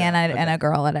Judd, Benny, and a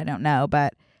girl that I don't know.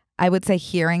 But I would say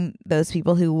hearing those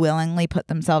people who willingly put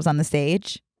themselves on the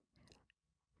stage,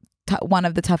 one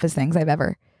of the toughest things I've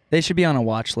ever. They should be on a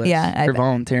watch list for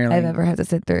volunteering. I've ever had to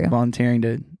sit through. Volunteering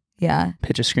to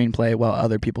pitch a screenplay while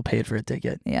other people paid for a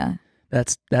ticket. Yeah.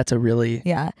 That's a really...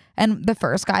 Yeah. And the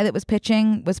first guy that was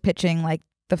pitching like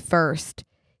the first...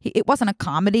 It wasn't a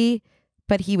comedy,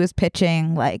 but he was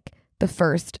pitching like the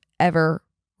first ever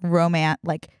romance,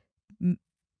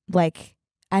 like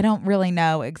I don't really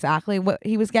know exactly what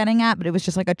he was getting at, but it was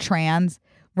just like a trans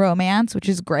romance, which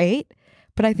is great.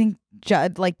 But I think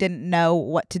Judd like didn't know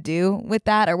what to do with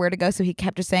that or where to go, so he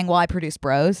kept just saying, "Well, I produce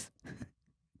bros,"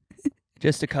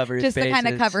 just to cover his just bases. to kind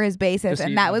of cover his bases, Just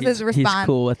and that was his response. He's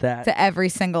cool with that. To every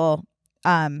single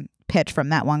pitch from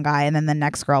that one guy, and then the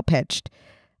next girl pitched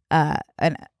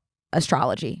an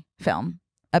astrology film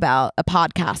about a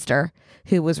podcaster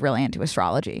who was really into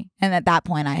astrology, and at that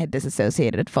point, I had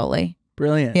disassociated fully.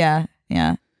 Brilliant. Yeah.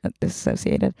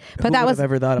 Disassociated. But Who that would was have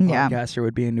ever thought a podcaster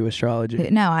would be into astrology?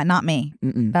 No, not me.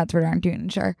 Mm-mm. That's for darn tootin'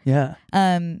 sure. Yeah.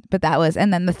 But that was,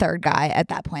 and then the third guy at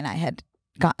that point, I had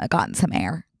gotten some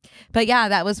air. But yeah,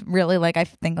 that was really like I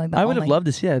think like I would have loved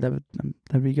to see that.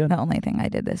 That'd be good. The only thing I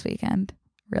did this weekend,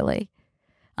 really.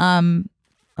 I'm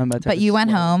about to. But you went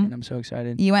home. And I'm so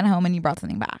excited. You went home and you brought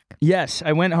something back. Yes,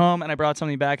 I went home and I brought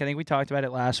something back. I think we talked about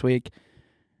it last week.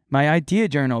 My idea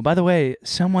journal. By the way,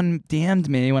 someone DM'd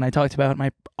me when I talked about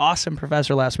my awesome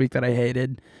professor last week that I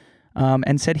hated,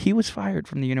 and said he was fired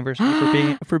from the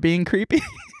university for being creepy.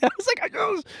 I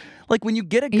was like, when you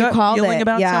get a gut feeling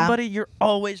about somebody, you're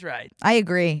always right. I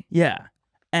agree. Yeah.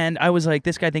 And I was like,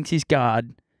 this guy thinks he's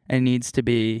God and needs to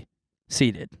be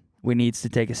seated. We needs to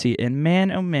take a seat. And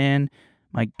man, oh man,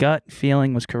 my gut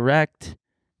feeling was correct.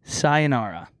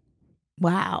 Sayonara.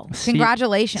 Wow.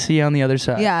 Congratulations. See you on the other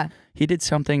side. Yeah. He did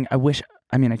something. I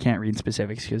can't read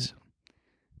specifics because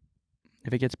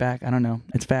if it gets back, I don't know.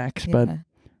 It's facts, but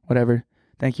whatever.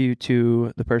 Thank you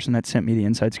to the person that sent me the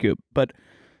inside scoop. But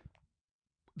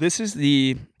this is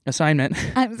the assignment.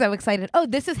 I'm so excited. Oh,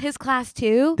 this is his class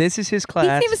too? This is his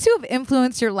class. He seems to have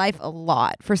influenced your life a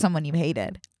lot for someone you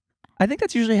hated. I think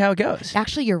that's usually how it goes.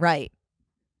 Actually, you're right.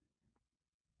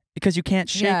 Because you can't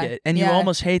shake it. And you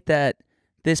almost hate that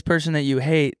this person that you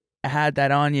hate had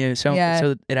that on you. So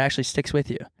it actually sticks with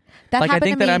you. I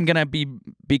think that I'm going to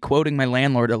be quoting my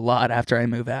landlord a lot after I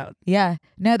move out. Yeah.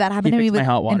 No, that happened to me with my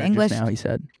hot water an English. Just now, he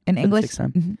said. An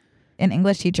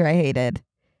English teacher I hated,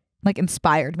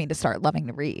 inspired me to start loving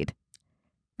to read.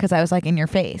 Because I was in your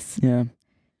face. Yeah.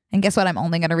 And guess what? I'm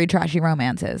only going to read trashy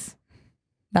romances.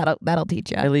 That'll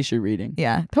teach you. At least you're reading.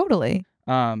 Yeah, totally.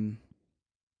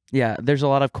 Yeah, there's a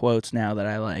lot of quotes now that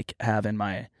I have in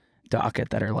my docket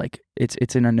that are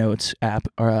it's in a notes app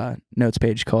or a notes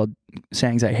page called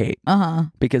Sayings I Hate.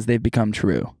 Because they've become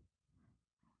true.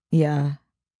 Yeah.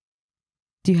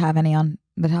 Do you have any on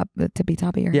the top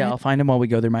of your head? Yeah, I'll find them while we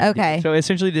go through my Okay. So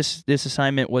essentially this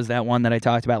assignment was that one that I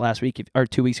talked about last week or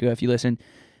 2 weeks ago if you listened,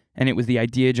 and it was the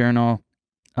idea journal,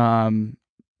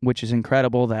 which is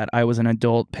incredible that I was an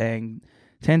adult paying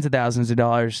tens of thousands of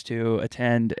dollars to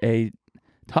attend a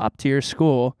top tier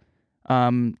school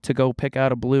to go pick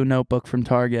out a blue notebook from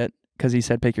Target because he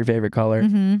said pick your favorite color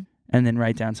and then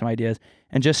write down some ideas.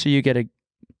 And just so you get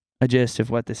a gist of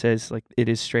what this is, it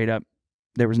is straight up,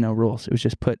 there was no rules. It was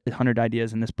just put 100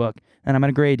 ideas in this book and I'm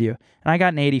going to grade you. And I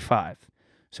got an 85.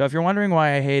 So if you're wondering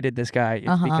why I hated this guy,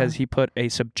 it's because he put a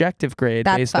subjective grade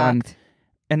based on,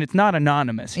 and it's not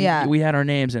anonymous. We had our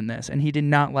names in this and he did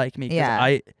not like me because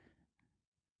I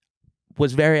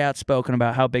was very outspoken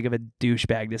about how big of a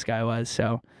douchebag this guy was.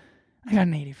 So I got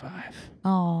an 85.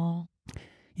 Oh.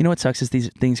 You know what sucks is these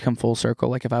things come full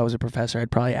circle. If I was a professor,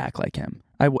 I'd probably act like him.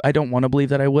 I don't want to believe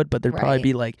that I would, but there'd probably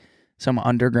be some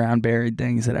underground buried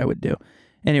things that I would do.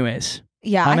 Anyways.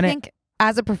 Yeah, I think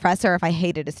as a professor, if I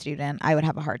hated a student, I would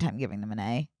have a hard time giving them an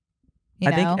A.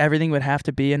 I think everything would have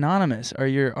to be anonymous or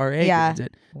your RA grades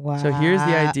it. Wow. So here's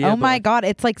the idea. Oh my God.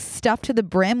 It's stuffed to the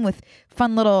brim with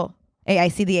fun little, hey, I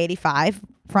see the 85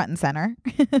 front and center.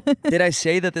 Did I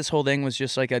say that this whole thing was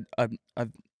just a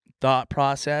thought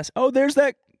process? Oh, there's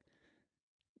that.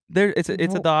 It's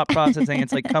a thought process thing.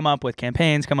 It's come up with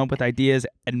campaigns, come up with ideas,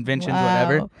 inventions,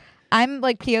 whatever. I'm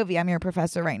POV. I'm your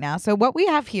professor right now. So what we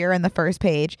have here in the first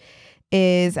page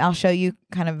is, I'll show you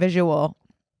kind of visual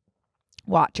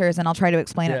watchers and I'll try to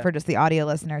explain it for just the audio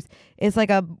listeners. It's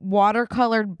a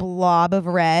watercolored blob of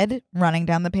red running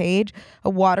down the page, a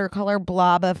watercolor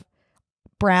blob of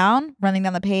brown running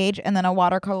down the page, and then a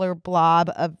watercolor blob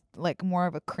of more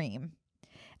of a cream.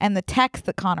 And the text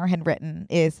that Connor had written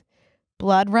is,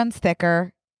 blood runs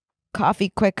thicker, coffee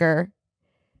quicker,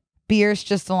 beer's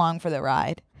just along for the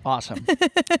ride. Awesome.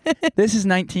 This is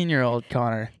 19-year-old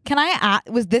Connor. Can I ask,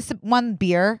 was this one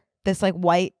beer, this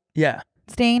white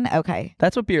stain? Okay.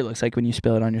 That's what beer looks like when you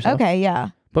spill it on yourself. Okay, yeah.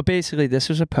 But basically this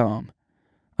was a poem.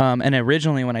 And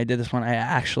originally when I did this one, I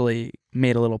actually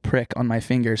made a little prick on my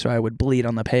finger so I would bleed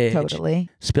on the page. Totally.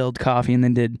 Spilled coffee and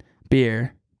then did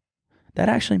beer. That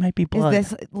actually might be blood. Is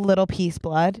this little piece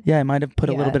blood? Yeah, I might have put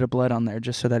a little bit of blood on there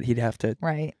just so that he'd have to.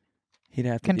 Right. He'd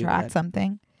have to contract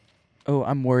something. Oh,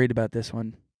 I'm worried about this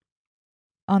one.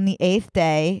 On the 8th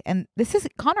day, and this is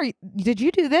Connor. Did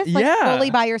you do this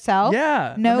fully by yourself?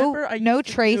 Yeah. No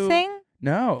tracing.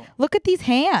 No. Look at these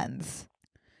hands.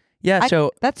 Yeah.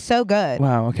 That's so good.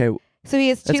 Wow. Okay. So he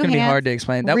has two hands. That's gonna be hard to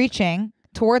explain. Reaching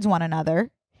towards one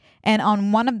another. And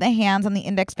on one of the hands, on the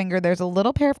index finger, there's a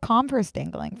little pair of Converse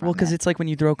dangling from it. Well, because it's when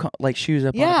you throw shoes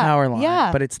up on a power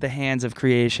line, but it's the hands of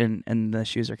creation, and the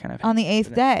shoes are kind of... On the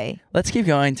 8th day. Let's keep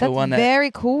going to one that's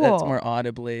very cool. That's more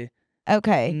audibly...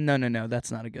 Okay. No,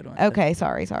 that's not a good one. Okay,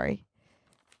 sorry.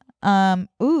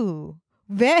 Ooh,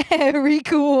 very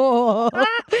cool.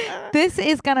 This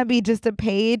is going to be just a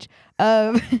page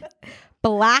of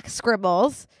black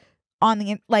scribbles on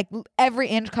the every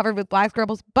inch covered with black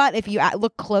scribbles, but if you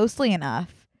look closely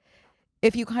enough,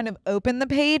 if you kind of open the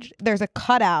page, there's a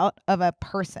cutout of a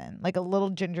person, a little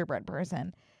gingerbread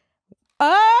person.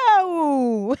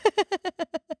 Oh.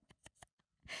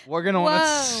 We're going to want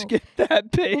to skip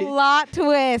that page. Plot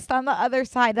twist on the other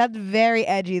side. That's very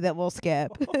edgy that we'll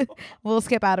skip. We'll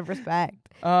skip out of respect.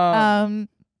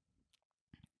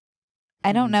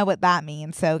 I don't know what that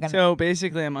means. So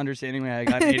basically, I'm understanding why I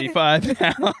got an 85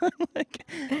 now. Like,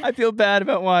 I feel bad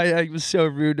about why I was so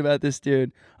rude about this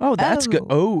dude. Oh, that's good.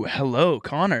 Oh, hello,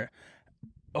 Connor.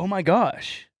 Oh my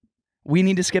gosh. We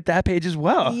need to skip that page as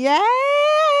well. Yes.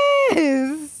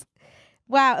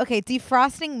 Wow. Okay.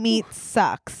 Defrosting meat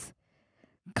sucks.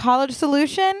 College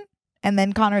solution. And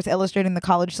then Connor's illustrating the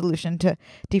college solution to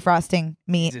defrosting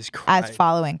meat as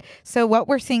following. So what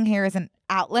we're seeing here is an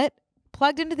outlet.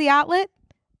 Plugged into the outlet,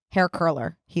 hair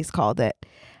curler, he's called it.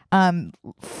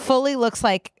 Fully looks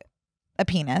like a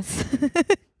penis.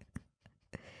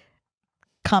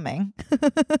 Coming.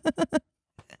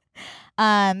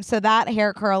 So that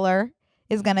hair curler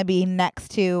is going to be next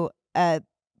to a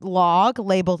log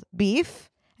labeled beef.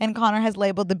 And Connor has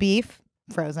labeled the beef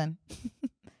frozen.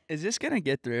 Is this going to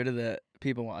get through to the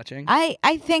people watching?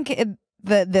 I think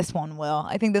this one will.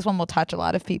 I think this one will touch a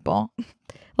lot of people.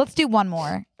 Let's do one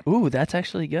more. Ooh, that's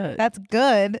actually good. That's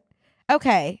good.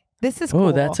 Okay, this is cool.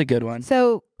 Oh, that's a good one.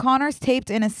 So Connor's taped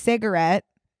in a cigarette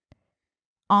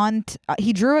on.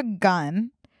 He drew a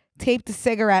gun, taped a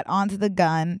cigarette onto the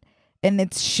gun, and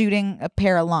it's shooting a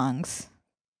pair of lungs.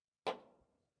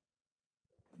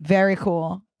 Very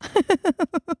cool.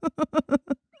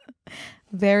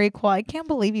 Very cool. I can't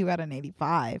believe you got an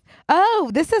 85.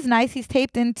 Oh, this is nice. He's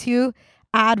taped into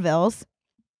Advils.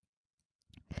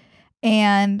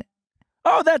 And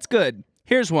oh, that's good.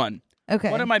 Here's one. Okay.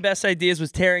 One of my best ideas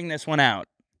was tearing this one out.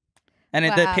 And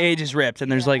the page is ripped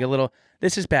and there's like a little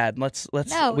this is bad. Let's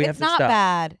No, we have it's to not stop.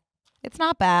 bad. It's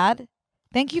not bad.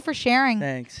 Thank you for sharing.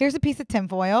 Thanks. Here's a piece of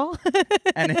tinfoil.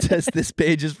 And it says this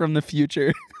page is from the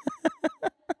future.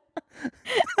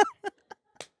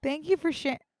 Thank you for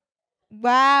sharing.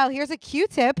 Wow, here's a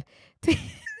Q-tip.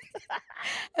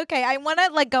 Okay, I want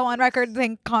to go on record and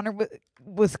think Connor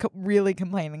was really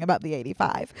complaining about the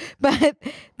 85. But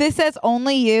this says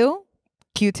only you,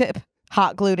 Q-tip,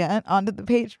 hot glued onto the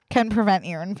page, can prevent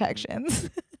ear infections.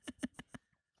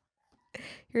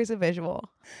 Here's a visual.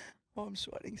 Oh, I'm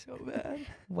sweating so bad.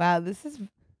 Wow, this is...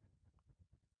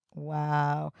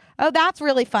 Wow. Oh, that's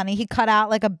really funny. He cut out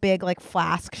a big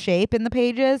flask shape in the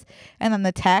pages, and then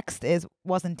the text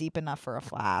wasn't deep enough for a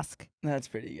flask. That's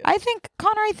pretty good. I think,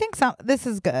 Connor, this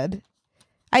is good.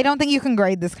 I don't think you can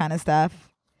grade this kind of stuff,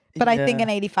 but I think an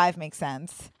 85 makes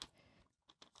sense.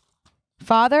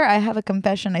 Father, I have a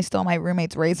confession. I stole my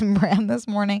roommate's Raisin Bran this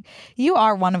morning. You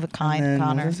are one of a kind, and then,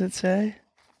 Connor. What does it say?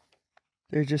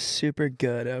 They're just super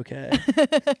good. Okay.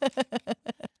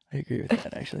 I agree with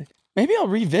that, actually. Maybe I'll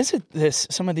revisit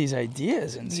some of these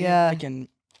ideas and see if I can.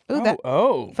 Ooh,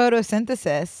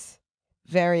 photosynthesis.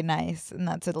 Very nice. And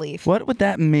that's a leaf. What would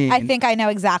that mean? I think I know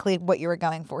exactly what you were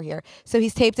going for here. So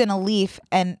he's taped in a leaf,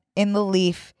 and in the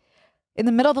leaf, in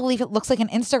the middle of the leaf, it looks like an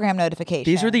Instagram notification.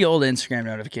 These were the old Instagram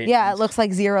notifications. Yeah, it looks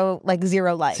like zero likes.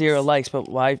 0 likes, but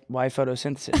why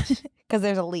photosynthesis? Because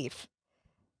there's a leaf.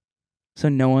 So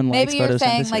no one likes photosynthesis? Maybe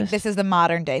you're saying this is the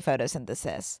modern day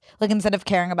photosynthesis. Instead of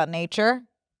caring about nature,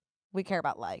 we care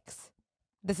about likes.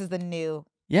 This is the new.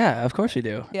 Yeah, of course we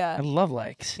do. Yeah. I love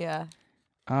likes. Yeah.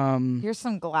 Here's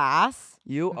some glass.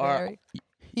 You are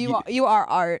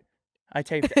art. I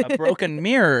taped a broken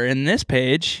mirror in this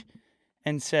page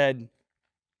and said,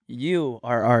 "You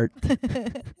are art."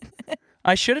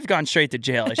 I should have gone straight to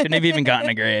jail. I shouldn't have even gotten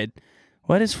a grade.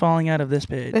 What is falling out of this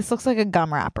page? This looks like a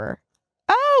gum wrapper.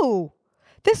 Oh,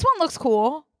 this one looks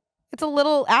cool. It's a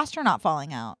little astronaut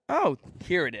falling out. Oh,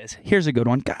 here it is. Here's a good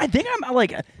one. God, I think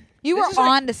I'm You were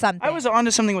on to something. I was on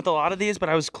to something with a lot of these, but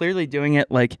I was clearly doing it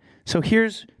so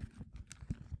here's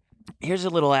a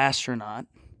little astronaut.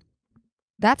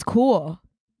 That's cool.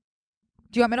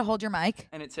 Do you want me to hold your mic?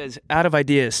 And it says, out of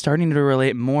ideas, starting to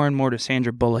relate more and more to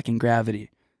Sandra Bullock in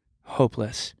Gravity.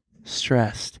 Hopeless,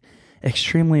 stressed,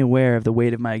 extremely aware of the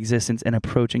weight of my existence and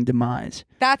approaching demise.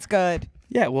 That's good.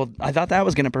 Yeah, well, I thought that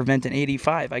was going to prevent an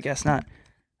 85. I guess not.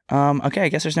 Okay, I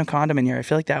guess there's no condom in here. I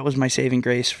feel like that was my saving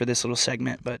grace for this little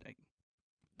segment, but...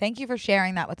 Thank you for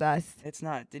sharing that with us. It's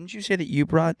not. Didn't you say that you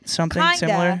brought something Kinda.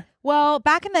 similar? Well,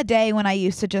 back in the day when I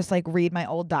used to just read my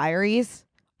old diaries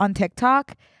on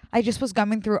TikTok, I just was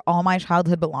going through all my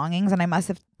childhood belongings, and I must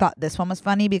have thought this one was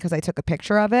funny because I took a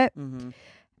picture of it. Mm-hmm.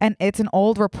 And it's an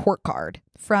old report card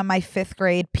from my 5th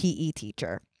grade PE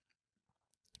teacher.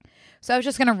 So I was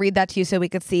just going to read that to you so we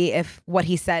could see if what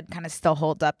he said kind of still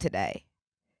holds up today.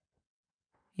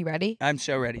 You ready? I'm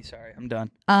so ready. Sorry, I'm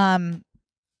done.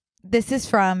 This is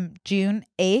from June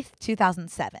 8th,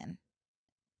 2007.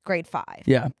 Grade 5.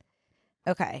 Yeah.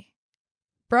 Okay.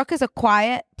 Brooke is a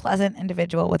quiet, pleasant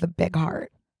individual with a big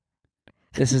heart.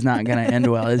 This is not going to end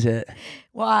well, is it?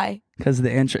 Why? Because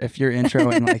if you're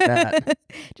introing like that.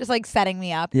 Just like setting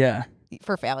me up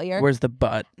for failure. Where's the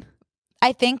but?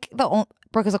 I think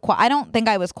Brooke is I don't think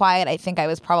I was quiet. I think I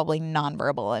was probably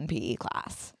nonverbal in PE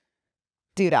class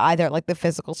due to either like the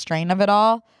physical strain of it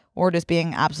all or just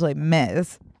being absolutely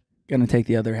Ms. Gonna take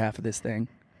the other half of this thing.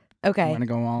 Okay. I'm gonna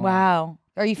go all Wow.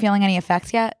 Are you feeling any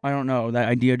effects yet? I don't know. That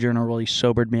idea journal really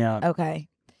sobered me up. Okay.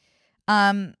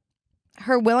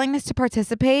 Her willingness to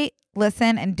participate,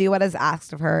 listen, and do what is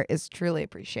asked of her is truly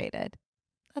appreciated.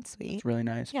 That's sweet. It's really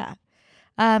nice. Yeah.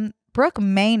 Brooke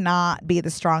may not be the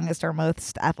strongest or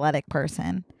most athletic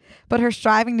person, but her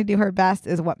striving to do her best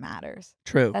is what matters.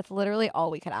 True. That's literally all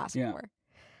we could ask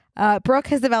for. Brooke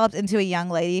has developed into a young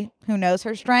lady who knows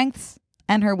her strengths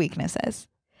and her weaknesses.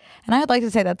 And I would like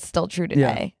to say that's still true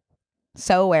today.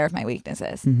 So aware of my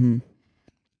weaknesses. Mm-hmm.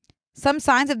 Some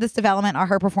signs of this development are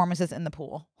her performances in the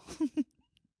pool.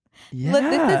 Yeah. Look,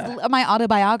 this is my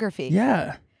autobiography.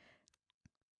 Yeah.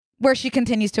 Where she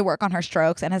continues to work on her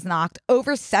strokes and has knocked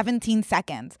over 17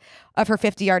 seconds of her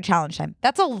 50-yard challenge time.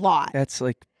 That's a lot. That's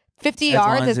like 50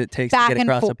 yards as long as it takes to get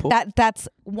across a pool. That's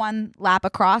one lap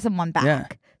across and one back. Yeah.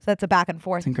 So that's a back and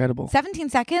forth. It's incredible. 17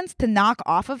 seconds to knock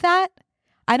off of that.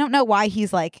 I don't know why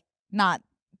he's like not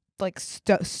like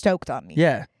stoked on me.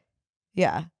 Yeah.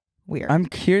 Yeah. Weird. I'm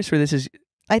curious where this is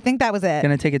I think that was it.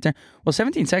 gonna take a turn. Well,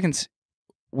 17 seconds.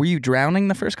 Were you drowning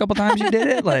the first couple times you did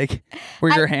it? Like, were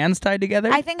your hands tied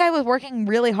together? I think I was working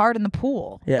really hard in the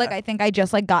pool. Yeah. Like, I think I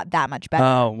just like got that much better.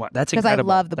 Oh, wow. That's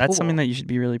incredible. I love the pool. That's something that you should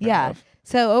be really proud of.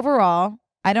 So overall,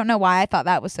 I don't know why I thought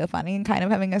that was so funny and kind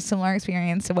of having a similar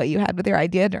experience to what you had with your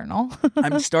idea journal.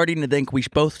 I'm starting to think we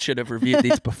both should have reviewed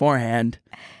these beforehand.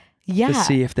 Yeah. To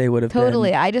see if they would have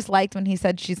Totally. been. I just liked when he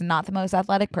said she's not the most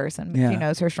athletic person, but she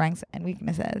knows her strengths and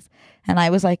weaknesses. And I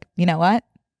was like, you know what?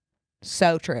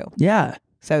 So true. Yeah.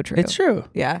 So true. It's true.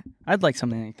 Yeah. I'd like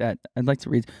something like that. I'd like to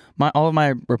read all of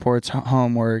my reports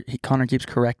home where Connor keeps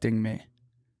correcting me.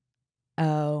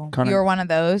 Oh. Connor, you were one of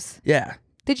those? Yeah.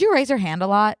 Did you raise your hand a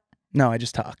lot? No, I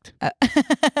just talked.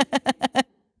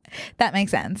 That makes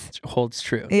sense. It holds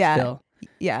true. Yeah. Still.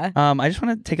 Yeah. I just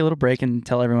want to take a little break and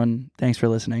tell everyone thanks for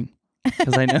listening.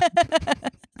 Because I know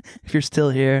if you're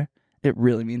still here, it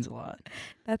really means a lot.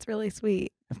 That's really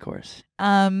sweet. Of course.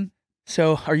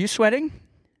 So are you sweating?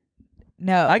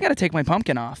 No. I got to take my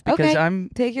pumpkin off because I'm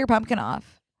take your pumpkin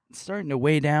off. starting to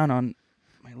weigh down on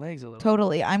my legs a little.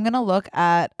 Totally. I'm going to look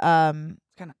at kind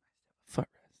of foot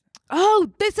rest. Oh,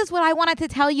 this is what I wanted to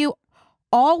tell you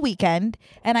all weekend,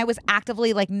 and I was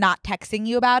actively like not texting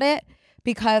you about it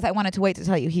because I wanted to wait to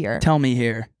tell you here. Tell me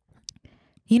here.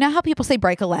 You know how people say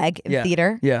break a leg in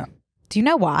theater? Yeah. Do you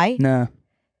know why? No.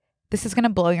 This is going to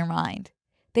blow your mind.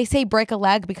 They say break a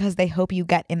leg because they hope you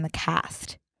get in the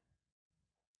cast.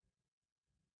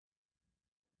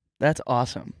 That's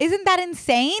awesome. Isn't that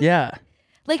insane? Yeah.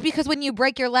 Like, because when you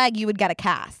break your leg, you would get a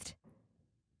cast.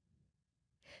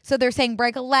 So they're saying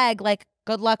break a leg, like,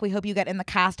 good luck, we hope you get in the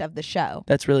cast of the show.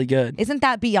 That's really good. Isn't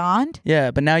that beyond? Yeah,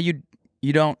 but now you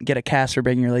don't get a cast for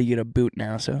breaking your leg, you get a boot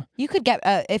now, so. You could get,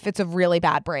 if it's a really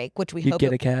bad break, which we You'd hope.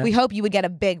 get a cast. We hope you would get a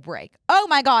big break. Oh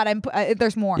my God,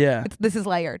 there's more. Yeah. This is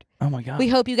layered. Oh my God. We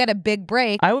hope you get a big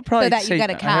break. I would probably so that say, you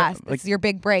get a cast. like, It's your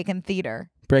big break in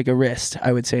theater. break a wrist,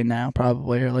 I would say now,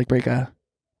 probably, or like break a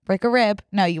rib.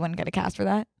 No, you wouldn't get a cast for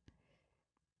that.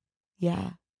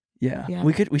 Yeah. Yeah.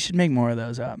 We should make more of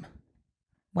those up.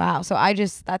 Wow. So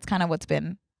that's kind of what's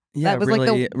been. Yeah, that was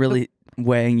really, like really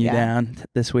weighing you down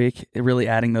this week. Really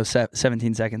adding those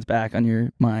 17 seconds back on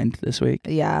your mind this week.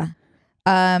 Yeah.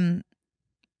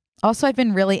 Also, I've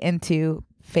been really into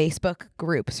Facebook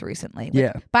groups recently.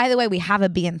 Yeah. By the way, we have a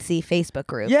BNC Facebook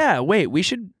group. Yeah. Wait, we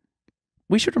should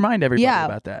remind everybody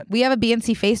about that. We have a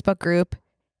BNC Facebook group.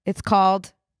 It's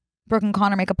called Brooke and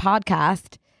Connor Make a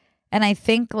Podcast. And I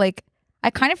think like I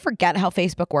kind of forget how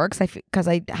Facebook works because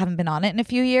I haven't been on it in a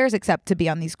few years except to be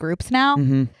on these groups now.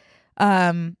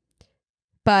 Mm-hmm.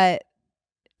 But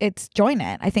it's join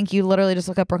it. I think you literally just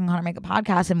look up Brooke and Connor Make a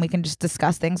Podcast and we can just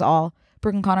discuss things all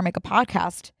Brooke and Connor Make a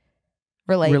Podcast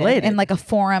related in like a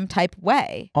forum type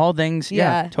way. All things.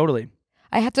 Yeah, totally.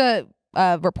 I had to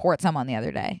report someone the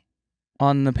other day.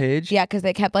 On the page? Yeah, because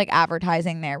they kept like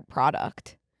advertising their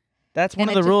product. That's one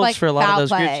of the rules for a lot of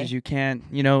those groups is you can't,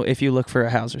 if you look for a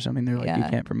house or something, they're like, you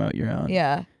can't promote your own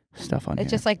stuff on here.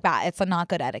 It's just like bad. It's not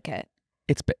good etiquette.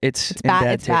 It's bad. It's taste.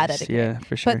 bad etiquette. Yeah,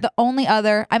 for sure. But the only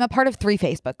I'm a part of 3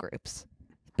 Facebook groups.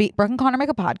 Brooke and Connor Make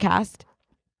a Podcast.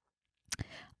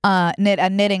 A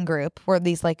knitting group where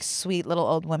these like sweet little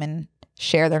old women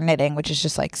share their knitting, which is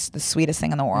just like the sweetest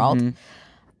thing in the world. Mm-hmm.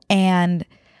 And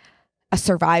a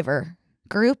survivor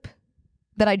group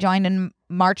that I joined in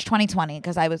March 2020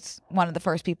 because I was one of the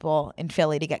first people in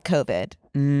Philly to get COVID.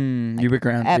 You were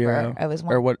ground zero. I was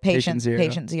patient zero.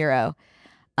 Patient zero.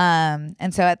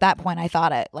 And so at that point I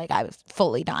thought I was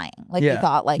fully dying. Like you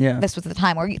thought this was the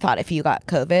time where you thought if you got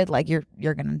COVID, like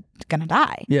you're gonna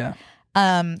die. Yeah.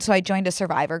 So I joined a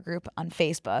survivor group on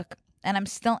Facebook and I'm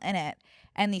still in it.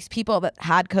 And these people that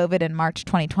had COVID in March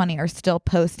 2020 are still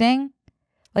posting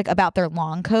like about their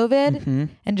long COVID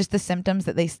and just the symptoms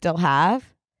that they still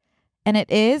have. And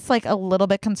it is like a little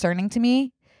bit concerning to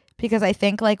me because I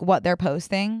think like what they're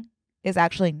posting is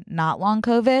actually not long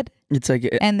COVID. It's like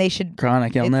and they should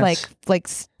chronic illness. It's like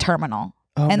terminal.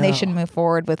 And they should move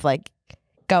forward with like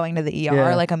going to the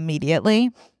ER like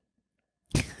immediately.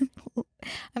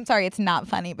 I'm sorry, it's not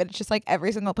funny, but it's just like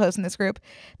every single post in this group.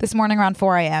 This morning around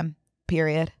 4 a.m.,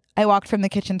 period. I walked from the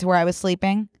kitchen to where I was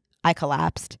sleeping. I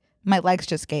collapsed. My legs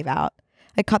just gave out.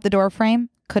 I cut the door frame,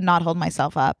 could not hold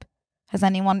myself up. Has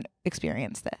anyone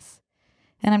experienced this?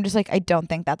 And I'm just like, I don't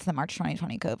think that's the March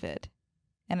 2020 COVID.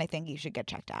 And I think you should get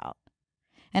checked out.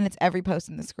 And it's every post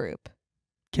in this group.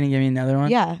 Can you give me another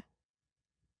one? Yeah.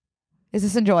 Is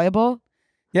this enjoyable?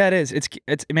 Yeah, it is.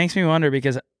 It makes me wonder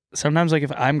because sometimes like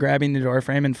if I'm grabbing the door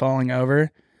frame and falling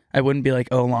over, I wouldn't be like,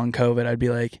 oh, long COVID. I'd be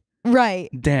like, right.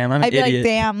 Damn, I'm an idiot. I'd be like,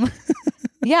 damn.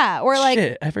 Yeah. Or like,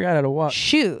 shit, I forgot how to walk.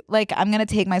 Shoot. Like I'm going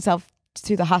to take myself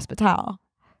to the Apatow.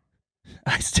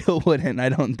 I still wouldn't, I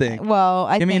don't think. Well,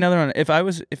 Give me another one. If I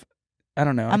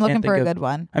don't know. I'm looking for a good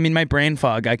one. I mean, my brain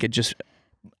fog, I could just,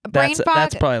 brain fog.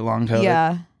 That's probably long COVID.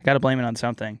 Yeah. Got to blame it on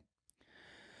something.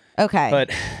 Okay.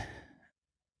 But.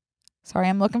 Sorry,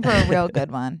 I'm looking for a real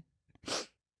good one.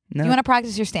 No. You want to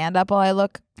practice your stand-up while I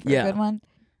look for a good one?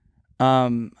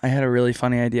 I had a really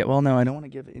funny idea. Well, no, I don't want to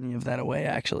give any of that away,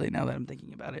 actually, now that I'm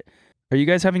thinking about it. Are you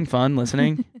guys having fun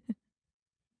listening?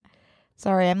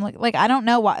 Sorry, I'm like I don't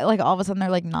know why. Like all of a sudden they're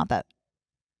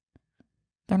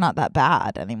not that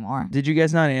bad anymore. Did you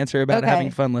guys not answer about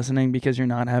having fun listening because you're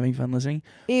not having fun listening?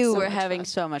 Ew, we're having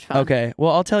so much fun. Okay,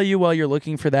 well, I'll tell you while you're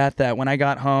looking for that when I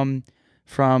got home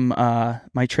from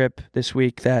my trip this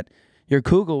week that your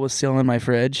kugel was still in my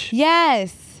fridge.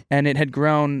 Yes. And it had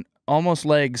grown almost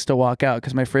legs to walk out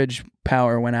because my fridge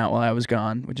power went out while I was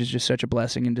gone, which is just such a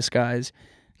blessing in disguise.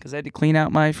 Because I had to clean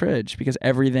out my fridge because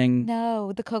everything...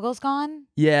 No, the kugel's gone?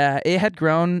 Yeah, it had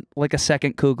grown like a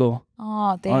second kugel.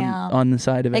 Oh, damn. On the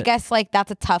side of it. I guess like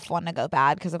that's a tough one to go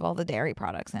bad because of all the dairy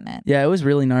products in it. Yeah, it was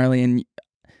really gnarly. And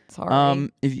sorry.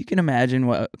 If you can imagine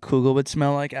what a kugel would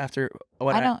smell like after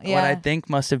what I think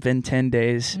must have been 10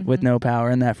 days with no power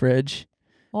in that fridge.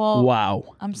 Well,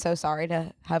 wow. I'm so sorry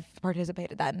to have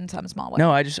participated that in some small way.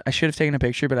 No, I should have taken a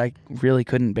picture, but I really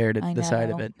couldn't bear the sight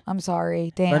of it. I'm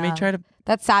sorry. Damn. Let me try to...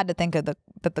 That's sad to think of that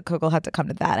the kugel had to come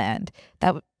to that end.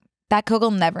 That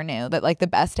kugel never knew that like the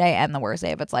best day and the worst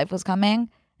day of its life was coming,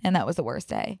 and that was the worst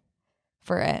day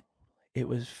for it. It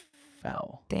was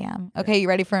foul. Damn. Okay, you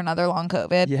ready for another long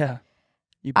COVID? Yeah.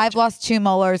 I've lost 2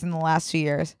 molars in the last 2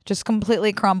 years. Just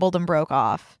completely crumbled and broke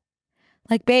off.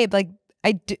 Like, babe, like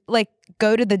I do, like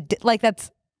go to the like that's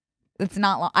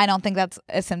not long. I don't think that's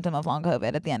a symptom of long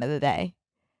COVID at the end of the day.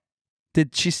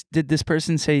 Did this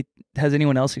person say, has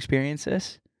anyone else experienced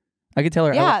this? I could tell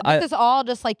her. Yeah, this is all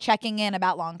just like checking in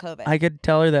about long COVID. I could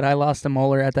tell her that I lost a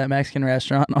molar at that Mexican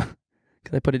restaurant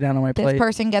because I put it down on my plate. This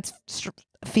person gets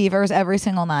fevers every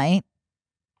single night.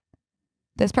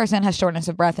 This person has shortness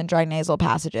of breath and dry nasal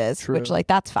passages, which like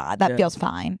that's fine. That feels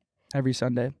fine. Every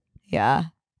Sunday. Yeah.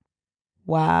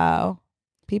 Wow.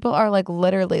 People are like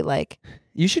literally like.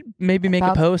 You should maybe make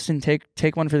a post and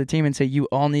take one for the team and say you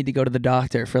all need to go to the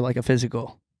doctor for like a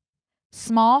physical.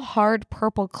 Small, hard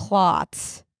purple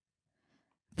clots.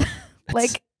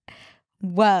 Like,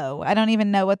 whoa. I don't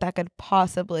even know what that could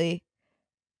possibly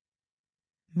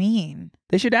mean.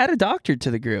 They should add a doctor to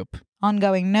the group.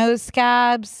 Ongoing nose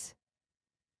scabs.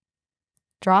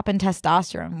 Drop in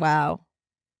testosterone. Wow.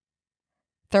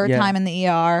 Third time in the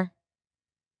ER.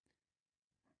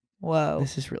 Whoa.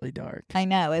 This is really dark. I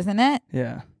know, isn't it?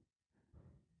 Yeah.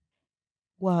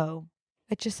 Whoa.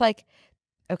 It's just like,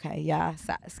 okay, yeah,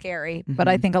 scary. But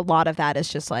I think a lot of that is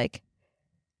just like,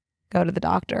 go to the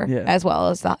doctor as well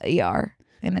as the ER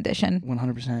in addition.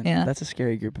 100%. Yeah. That's a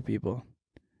scary group of people.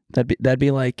 That'd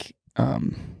be like, I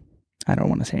don't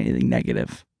want to say anything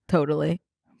negative. Totally.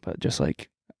 But just like,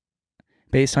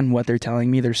 based on what they're telling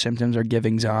me, their symptoms are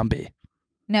giving zombie.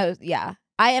 No, yeah.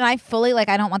 I fully like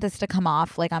I don't want this to come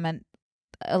off like I'm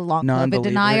a long COVID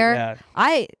denier. Yeah.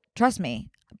 I trust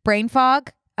me. Brain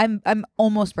fog. I'm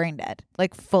almost brain dead.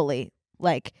 Like fully.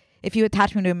 Like if you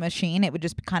attach me to a machine, it would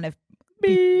just kind of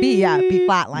be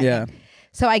flatlining. Yeah.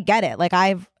 So I get it. Like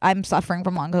I'm suffering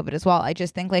from long COVID as well. I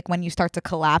just think like when you start to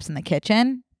collapse in the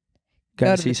kitchen,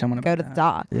 go to see someone. Go to the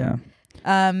doc. Yeah.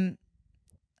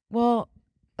 Well,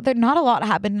 there's not a lot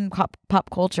happened in pop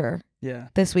culture. Yeah.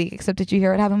 This week, except did you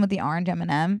hear what happened with the orange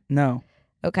M&M? No.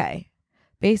 Okay.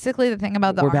 Basically, the thing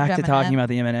about the we're orange back to M&M, talking about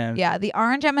the M&M. Yeah, the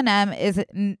orange M&M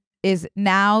is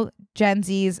now Gen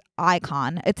Z's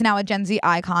icon. It's now a Gen Z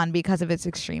icon because of its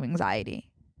extreme anxiety.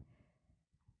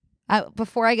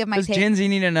 Before I give my Does take, Gen Z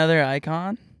need another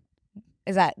icon?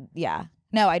 is that yeah?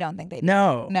 No, I don't think they do.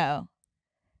 No.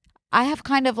 I have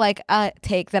kind of like a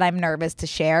take that I'm nervous to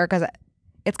share because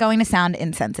it's going to sound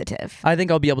insensitive. I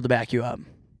think I'll be able to back you up.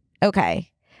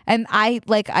 Okay. And I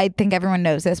think everyone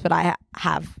knows this, but I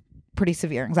have pretty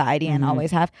severe anxiety and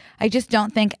always have. I just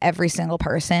don't think every single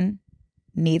person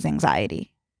needs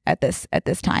anxiety at this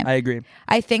time. I agree.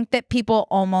 I think that people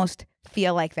almost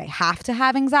feel like they have to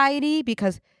have anxiety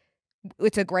because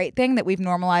it's a great thing that we've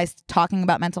normalized talking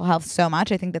about mental health so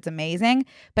much. I think that's amazing.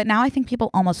 But now I think people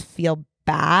almost feel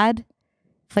bad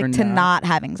like to not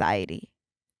have anxiety.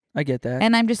 I get that.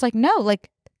 And I'm just like, no, like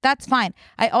that's fine.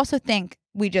 I also think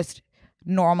we just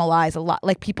normalize a lot.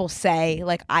 Like people say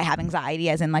like I have anxiety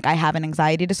as in like I have an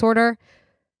anxiety disorder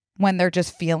when they're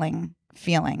just feeling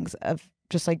feelings of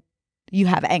just like you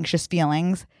have anxious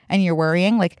feelings and you're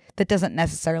worrying. Like that doesn't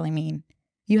necessarily mean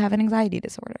you have an anxiety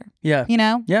disorder. Yeah. You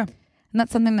know? Yeah. And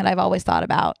that's something that I've always thought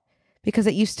about because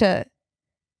it used to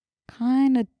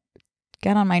kind of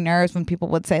get on my nerves when people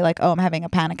would say like, oh, I'm having a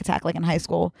panic attack like in high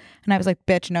school. And I was like,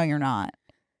 bitch, no, you're not.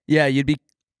 Yeah, you'd be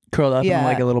curled up in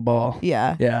like a little ball.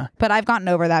 Yeah. Yeah. But I've gotten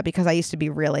over that because I used to be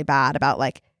really bad about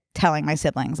like telling my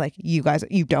siblings like, you guys,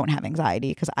 you don't have anxiety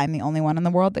because I'm the only one in the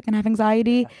world that can have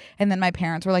anxiety. Yeah. And then my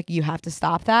parents were like, you have to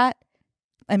stop that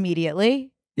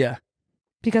immediately. Yeah.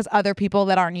 Because other people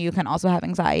that aren't you can also have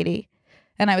anxiety.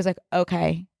 And I was like,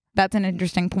 okay, that's an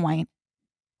interesting point.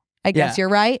 I guess you're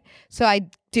right. So I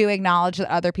do acknowledge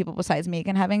that other people besides me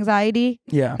can have anxiety.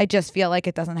 Yeah. I just feel like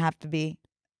it doesn't have to be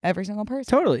every single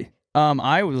person. Totally.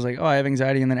 I was like, oh, I have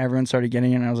anxiety. And then everyone started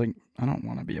getting it. And I was like, I don't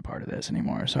want to be a part of this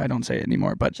anymore. So I don't say it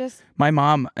anymore. But my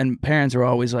mom and parents were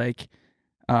always like,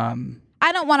 I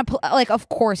don't want to like, of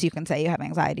course you can say you have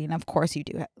anxiety. And of course you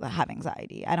do have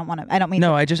anxiety. I don't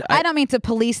mean to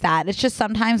police that. It's just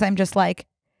sometimes I'm just like,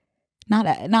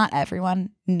 not everyone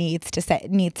needs to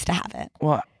have it.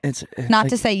 Well, it's not like,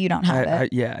 to say you don't have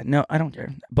it. Yeah, no, I don't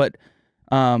care. But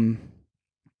my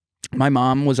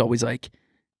mom was always like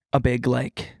a big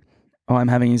like, oh, I'm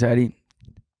having anxiety.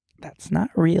 That's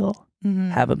not real. Mm-hmm.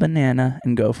 Have a banana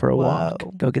and go for a walk.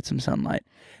 Go get some sunlight.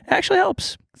 It actually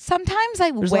helps. Sometimes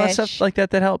There's a lot of stuff like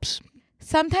that helps.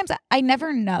 Sometimes I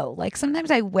never know. Like sometimes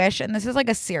I wish, and this is like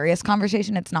a serious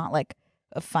conversation. It's not like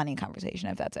a funny conversation,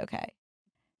 if that's okay.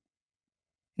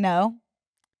 No?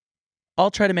 I'll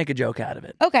try to make a joke out of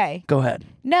it. Okay. Go ahead.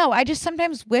 No, I just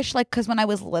sometimes wish, like, because when I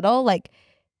was little, like,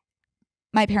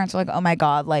 my parents were like, oh my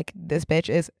God, like, this bitch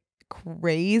is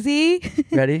crazy.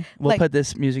 Ready? We'll put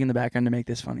this music in the background to make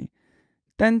this funny.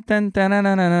 Dun, dun, dun, dun,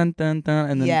 dun, dun, dun, dun,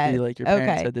 and then be like, your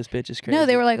parents said this bitch is crazy. No,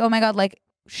 they were like, oh my God, like,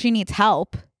 she needs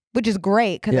help, which is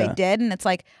great because I did. And it's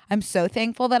like, I'm so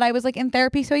thankful that I was like in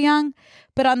therapy so young.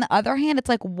 But on the other hand, it's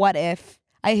like, what if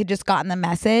I had just gotten the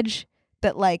message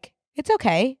that like, it's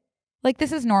okay. Like,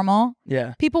 this is normal.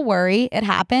 Yeah. People worry. It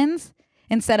happens.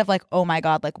 Instead of like, oh my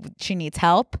God, like she needs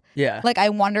help. Yeah. Like, I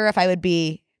wonder if I would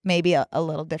be maybe a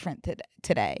little different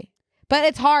today. But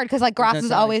it's hard because like grass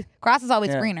is always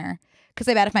greener. Because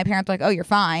I bet if my parents were like, oh, you're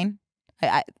fine,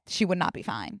 she would not be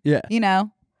fine. Yeah. You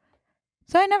know?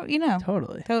 So I never, you know.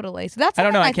 Totally. So that's I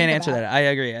don't know. I can't answer that. I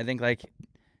agree. I think like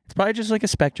it's probably just like a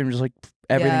spectrum, just like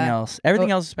everything else. Everything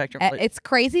else is a spectrum. It's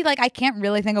crazy. Like I can't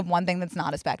really think of one thing that's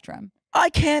not a spectrum. I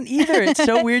can't either. It's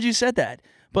so weird you said that.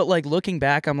 But like looking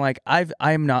back, I'm like,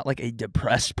 I'm not like a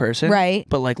depressed person. Right.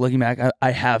 But like looking back,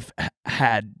 I have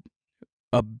had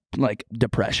a like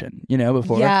depression, you know,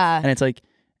 before. Yeah. And it's like,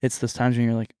 it's those times when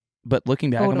you're like, but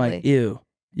looking back, I'm like, ew.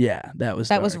 Yeah, that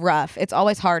was rough. It's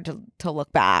always hard to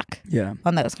look back. Yeah.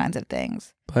 On those kinds of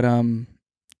things. But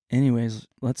anyways,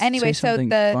 let's say something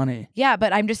funny. Yeah,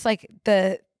 but I'm just like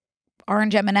the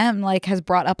orange M&M like has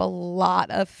brought up a lot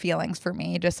of feelings for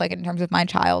me, just like in terms of my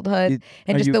childhood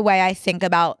and just the way I think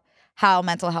about how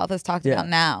mental health is talked about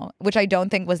now, which I don't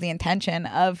think was the intention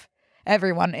of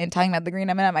everyone in talking about the green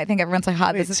M&M. I think everyone's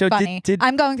like, this is funny.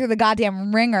 I'm going through the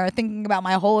goddamn ringer thinking about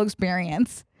my whole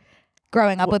experience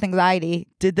growing up with anxiety.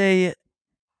 Did they?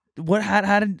 What?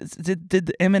 How did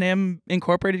the M&M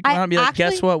Incorporated come out and be like,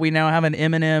 guess what? We now have an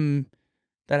M&M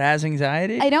that has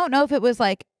anxiety. I don't know if it was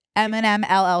like M&M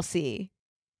LLC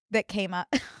that came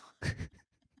up.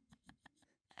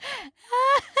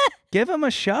 Give him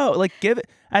a show. Like, give it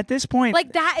at this point.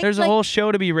 Like that. There's a whole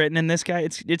show to be written, and this guy,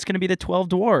 it's going to be the 12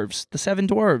 dwarves, the 7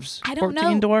 dwarves. I don't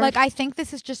 14 know. dwarves. Like, I think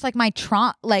this is just like my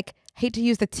trauma. Like, hate to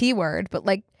use the T word, but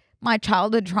like my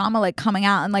childhood trauma, like coming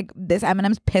out, and like this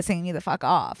Eminem's pissing me the fuck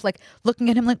off. Like looking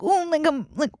at him, like ooh,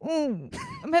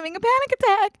 I'm having a panic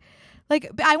attack.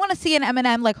 Like, I want to see an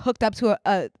Eminem like hooked up to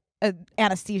a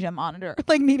anesthesia monitor,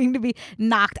 like needing to be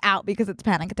knocked out because its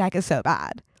panic attack is so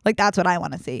bad. Like, that's what I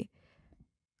want to see.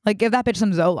 Like, give that bitch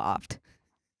some Zoloft.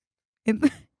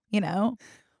 You know?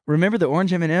 Remember the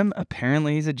orange M&M?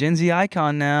 Apparently he's a Gen Z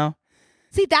icon now.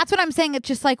 See, that's what I'm saying. It's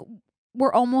just like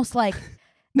we're almost like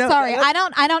no, sorry, I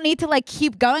don't need to like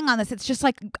keep going on this. It's just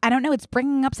like, I don't know, it's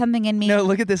bringing up something in me. No,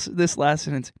 look at this last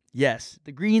sentence. Yes,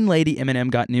 the green lady M&M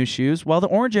got new shoes while the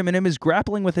orange M&M is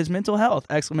grappling with his mental health! !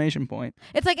 It's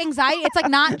like anxiety. It's like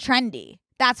not trendy.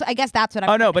 I guess that's what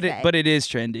I'm no, but it is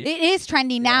trendy. It is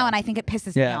trendy now, and I think it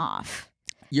pisses me off.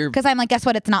 Because I'm like, guess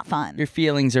what? It's not fun. Your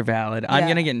feelings are valid. I'm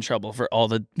going to get in trouble for all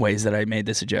the ways that I made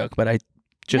this a joke, but I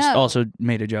just also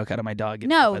made a joke out of my dog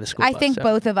getting hit by the school bus, think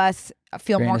both of us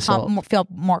feel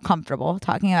more comfortable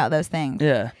talking about those things.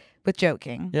 Yeah. With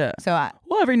joking. Yeah. So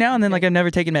well, every now and then, like, I've never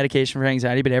taken medication for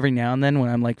anxiety, but every now and then when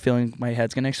I'm like feeling my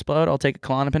head's going to explode, I'll take a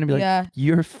Klonopin and be like,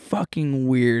 you're fucking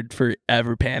weird for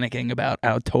ever panicking about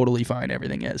how totally fine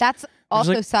everything is. That's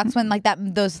also sucks when like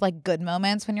those like good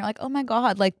moments when you're like, oh my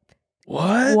God, like,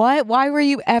 What? Why were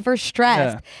you ever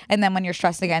stressed? Yeah. And then when you're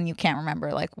stressed again, you can't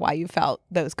remember like why you felt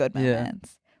those good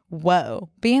moments. Yeah. Whoa.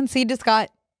 BNC just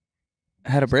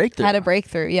had a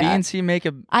breakthrough. Yeah. BNC make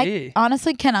a B. I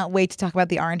honestly cannot wait to talk about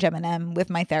the orange M&M with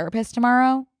my therapist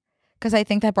tomorrow because I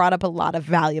think that brought up a lot of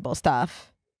valuable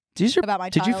stuff. About my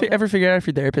Did childhood. You ever figure out if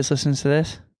your therapist listens to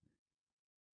this?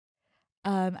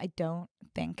 I don't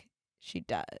think she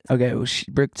does. Okay, well,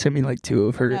 Brooke sent me like 2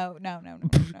 of her. No.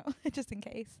 Just in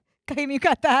case. Okay, you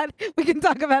got that? We can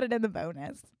talk about it in the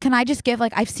bonus. Can I just give,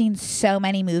 like, I've seen so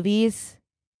many movies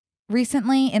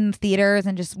recently in theaters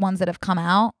and just ones that have come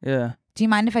out. Yeah. Do you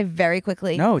mind if I very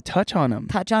quickly touch on them?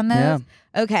 Touch on those? Yeah.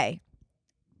 Okay.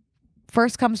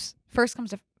 First comes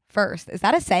to first. Is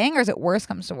that a saying, or is it worst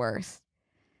comes to worst?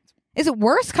 Is it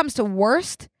worst comes to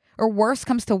worst, or worst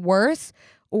comes to worse,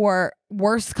 or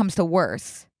worst comes to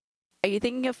worse? Are you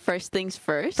thinking of first things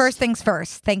first? First things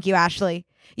first. Thank you, Ashley.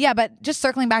 Yeah, but just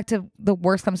circling back to the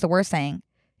worst comes to worst saying,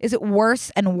 is it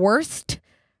worse and worst,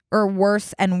 or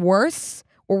worse and worse,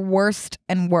 or worst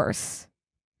and worse?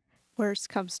 Worst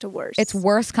comes to worst. It's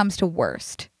worst comes to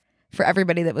worst for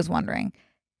everybody that was wondering.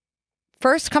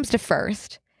 First comes to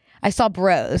first. I saw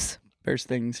Bros. First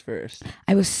things first.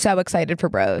 I was so excited for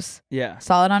Bros. Yeah.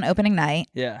 Saw it on opening night.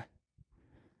 Yeah.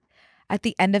 At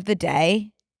the end of the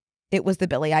day, it was the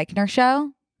Billy Eichner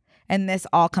show. And this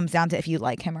all comes down to if you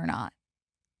like him or not.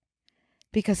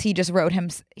 Because he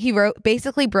wrote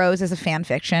basically Bros as a fan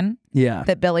fiction. Yeah.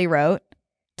 That Billy wrote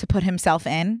to put himself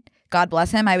in. God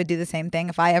bless him. I would do the same thing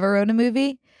if I ever wrote a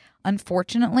movie.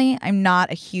 Unfortunately, I'm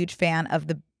not a huge fan of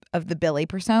the Billy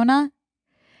persona.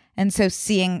 And so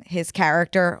seeing his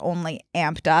character only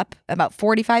amped up about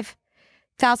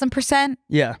 45,000%.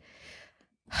 Yeah.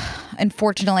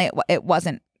 Unfortunately, it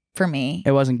wasn't for me.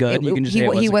 It wasn't good. You can just say it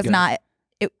wasn't he was good. not.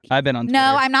 I've been on Twitter.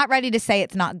 No, I'm not ready to say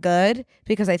it's not good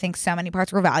because I think so many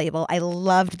parts were valuable. I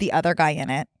loved the other guy in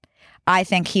it. I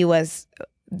think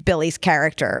Billy's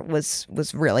character was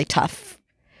really tough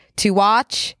to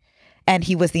watch, and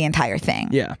he was the entire thing.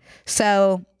 Yeah.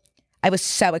 So I was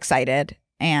so excited,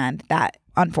 and that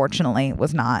unfortunately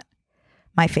was not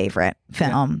my favorite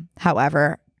film. Yeah.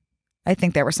 However, I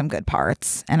think there were some good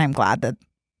parts, and I'm glad that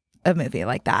a movie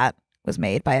like that was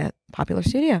made by a popular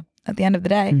studio at the end of the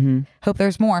day. Mm-hmm. Hope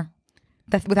there's more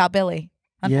without Billy.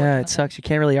 Yeah, it sucks. You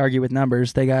can't really argue with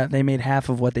numbers. They made half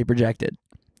of what they projected.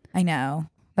 I know.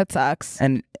 That sucks.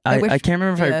 And I can't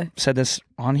remember if I said this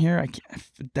on here.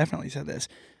 I've definitely said this.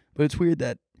 But it's weird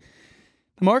that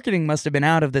the marketing must have been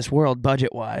out of this world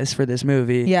budget-wise for this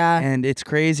movie. Yeah. And it's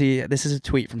crazy. This is a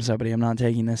tweet from somebody. I'm not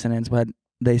taking this in, but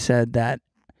they said that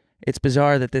it's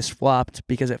bizarre that this flopped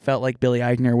because it felt like Billy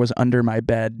Eichner was under my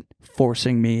bed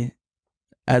forcing me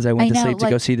as I went to sleep to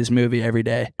go see this movie every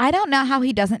day. I don't know how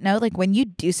he doesn't know. Like, when you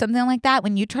do something like that,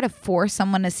 when you try to force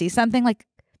someone to see something, like,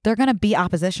 they're going to be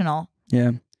oppositional.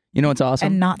 Yeah. You know what's awesome?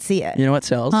 And not see it. You know what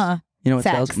sells? You know what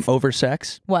Sex. sells? Over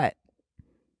sex? What?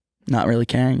 Not really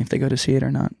caring if they go to see it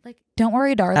or not. Like, don't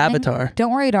worry, darling. Avatar.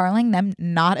 Don't worry, darling. Them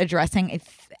not addressing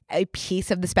a piece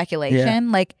of the speculation.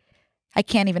 Yeah. Like, I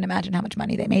can't even imagine how much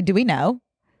money they made. Do we know?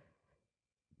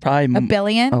 Probably $1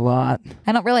 billion? A lot.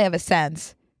 I don't really have a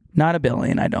sense. Not $1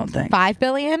 billion, I don't think. $5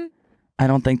 billion? I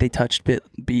don't think they touched B.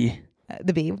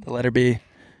 The B. The letter B.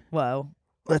 Whoa.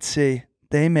 Let's see.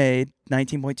 They made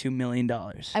 $19.2 million.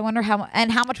 I wonder how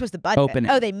much was the budget?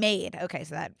 Opening. Oh, they made. Okay,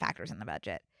 so that factors in the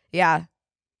budget. Yeah.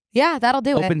 Yeah, that'll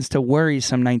do Opens to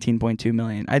worrisome $19.2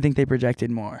 million. I think they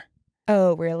projected more.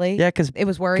 Oh, really? Yeah, because it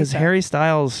was worrisome. Harry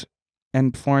Styles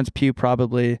and Florence Pugh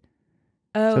probably.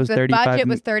 Oh, so the budget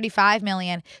was $35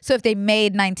 million. So if they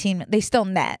made 19, they still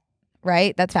net,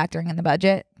 right? That's factoring in the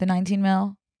budget. The 19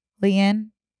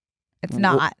 million. It's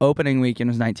not. Opening weekend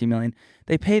was $19 million.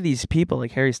 They pay these people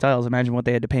like Harry Styles. Imagine what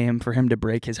they had to pay him for him to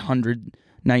break his 100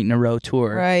 night in a row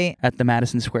tour at the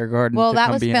Madison Square Garden. Well,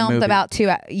 that was filmed about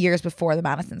 2 years before the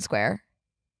Madison Square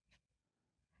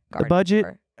Garden. The budget,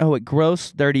 it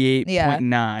grossed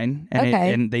 38.9,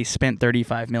 and they spent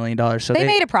 $35 million. So they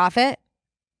made a profit.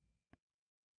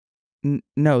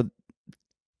 No.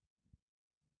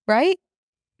 Right?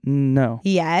 No.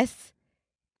 Yes.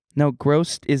 No,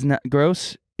 gross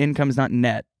income is not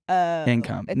net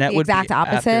income. It's net the would exact be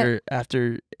opposite.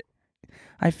 After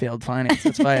I failed finance.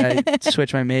 That's why I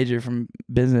switched my major from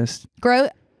business.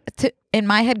 In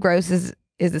my head, gross is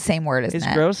the same word as net.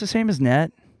 Is gross the same as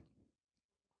net?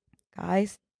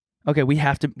 Guys. Okay, we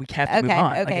have to move on.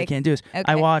 Okay. Like, I can't do this. Okay.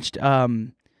 I watched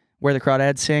Where the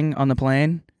Crawdads Sing on the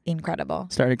plane. Incredible.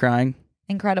 Started crying.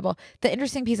 Incredible. The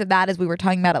interesting piece of that is we were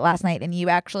talking about it last night, and you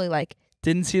actually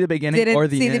didn't see the beginning or the end.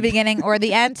 Didn't see the beginning or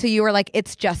the end, so you were like,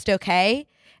 it's just okay.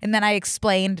 And then I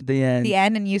explained the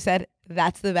end, and you said,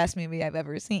 that's the best movie I've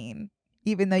ever seen.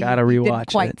 Even though you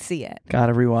didn't quite see it.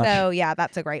 Gotta rewatch. So yeah,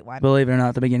 that's a great one. Believe it or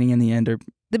not, the beginning and the end are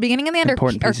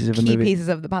important pieces of the movie. Pieces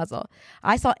of the puzzle.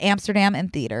 I saw Amsterdam in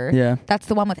theater. Yeah. That's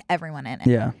the one with everyone in it.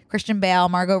 Yeah. Christian Bale,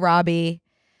 Margot Robbie,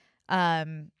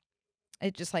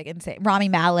 it's just insane. Rami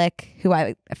Malek, who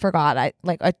I forgot.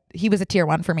 He was a tier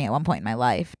 1 for me at one point in my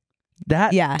life.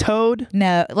 Toad?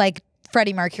 No,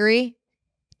 Freddie Mercury.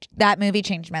 That movie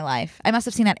changed my life. I must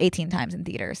have seen that 18 times in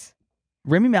theaters.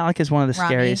 Rami Malek is one of the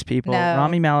scariest people. No.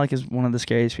 Rami Malek is one of the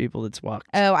scariest people that's walked.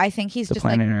 Oh, I think he's just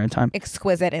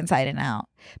exquisite inside and out.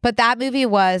 But that movie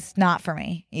was not for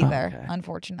me either,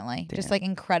 unfortunately. Damn. Just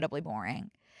incredibly boring.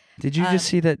 Did you just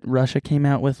see that Russia came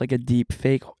out with a deep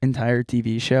fake entire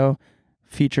TV show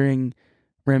featuring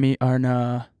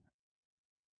Margot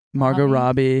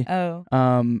Robbie,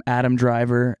 Adam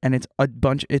Driver, and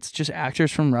it's just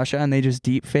actors from Russia, and they just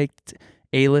deep faked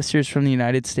A-listers from the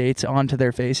United States onto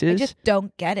their faces. I just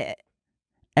don't get it.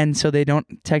 And so they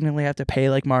don't technically have to pay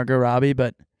Margot Robbie,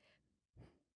 but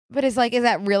is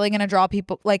that really going to draw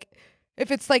people?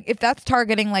 If that's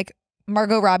targeting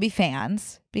Margot Robbie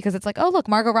fans, because it's oh look,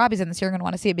 Margot Robbie's in this, you're going to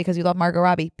want to see it because you love Margot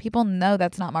Robbie. People know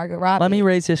that's not Margot Robbie. Let me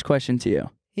raise this question to you.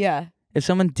 Yeah. If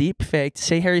someone deep faked,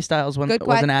 say Harry Styles wasn't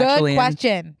actually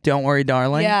in Don't Worry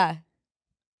Darling. Yeah.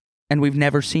 And we've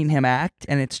never seen him act,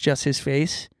 and it's just his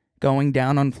face going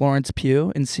down on Florence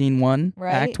Pugh in scene 1,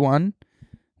 act 1,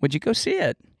 would you go see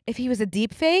it? If he was a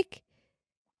deep fake?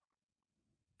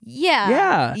 Yeah.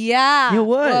 Yeah. Yeah. You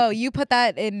would. Whoa, you put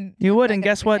that in. You would, and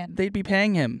guess what? They'd be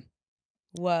paying him.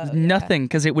 Whoa. Nothing,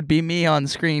 because it would be me on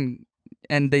screen,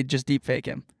 and they'd just deep fake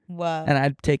him. Whoa. And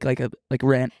I'd take a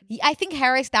rant. I think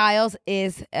Harry Styles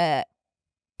is an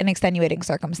extenuating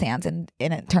circumstance in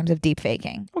terms of deep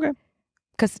faking. Okay.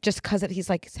 Because he's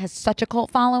has such a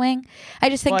cult following. I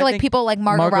just think people like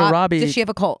Margot Robbie. Does she have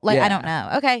a cult? I don't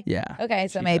know. Okay. Yeah. Okay.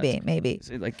 So maybe.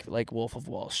 Like Wolf of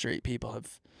Wall Street, people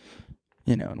have,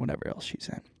 and whatever else she's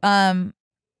in.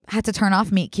 Had to turn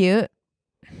off Meet Cute,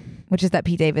 which is that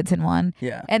Pete Davidson one.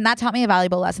 Yeah. And that taught me a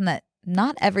valuable lesson that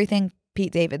not everything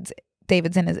Pete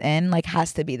Davidson is in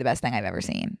has to be the best thing I've ever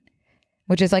seen,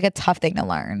 which is a tough thing to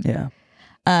learn. Yeah.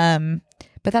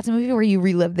 But that's a movie where you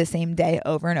relive the same day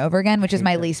over and over again, which is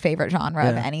my least favorite genre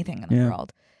of anything in the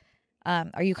world.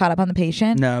 Are you caught up on The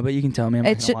Patient? No, but you can tell me. I'm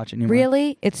not gonna watch it anymore.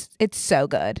 Really? It's so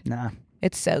good. Nah.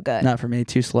 It's so good. Not for me.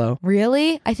 Too slow.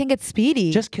 Really? I think it's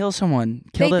speedy. Just kill someone.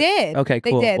 They did. Okay,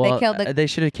 cool. They did. Well, they killed they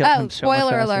should have killed him so much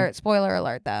spoiler faster. alert. Spoiler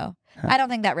alert, though. Huh. I don't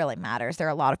think that really matters. There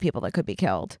are a lot of people that could be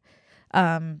killed.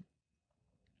 But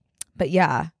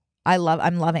yeah,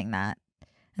 I'm loving that.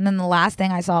 And then the last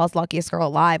thing I saw is Luckiest Girl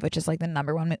Alive, which is the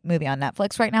 #1 movie on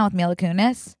Netflix right now with Mila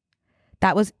Kunis.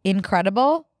 That was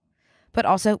incredible, but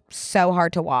also so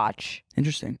hard to watch.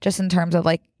 Interesting. Just in terms of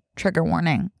trigger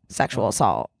warning, sexual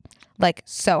assault.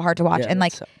 So hard to watch. Yeah,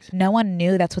 and sucks. No one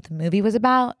knew that's what the movie was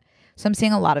about. So I'm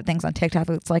seeing a lot of things on TikTok.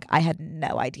 It's I had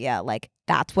no idea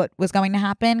that's what was going to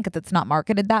happen because it's not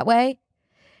marketed that way.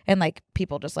 And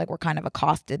people just were kind of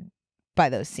accosted by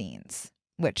those scenes,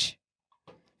 which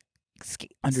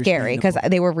scary because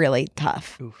they were really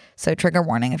tough. Oof. So trigger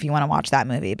warning if you want to watch that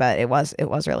movie, but it was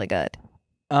really good.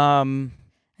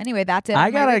 Anyway, that's it.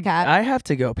 I have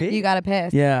to go pee. You gotta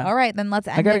piss. Yeah. All right, then let's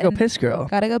end I gotta go piss, girl.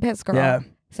 Gotta go piss, girl. Yeah.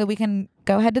 So we can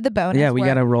go ahead to the bonus. Yeah, we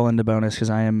got to roll into bonus because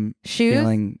I am shoes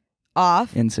feeling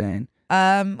off. insane.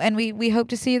 And we hope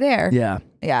to see you there. Yeah.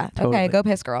 Yeah. Totally. Okay, go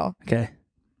piss, girl. Okay.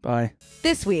 Bye.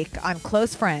 This week on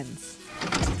Close Friends.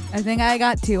 I think I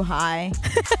got too high.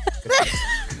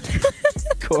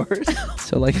 Of course.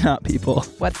 So like not people.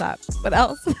 What's up? What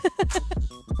else?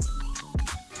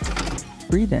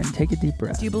 Breathe in. Take a deep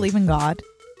breath. Do you believe in God?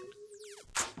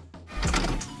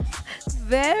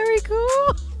 Very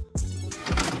cool.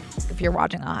 If you're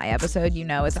watching a high episode, you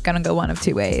know it's going to go one of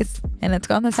two ways. And it's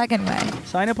gone the second way.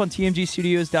 Sign up on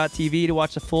tmgstudios.tv to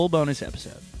watch the full bonus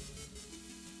episode.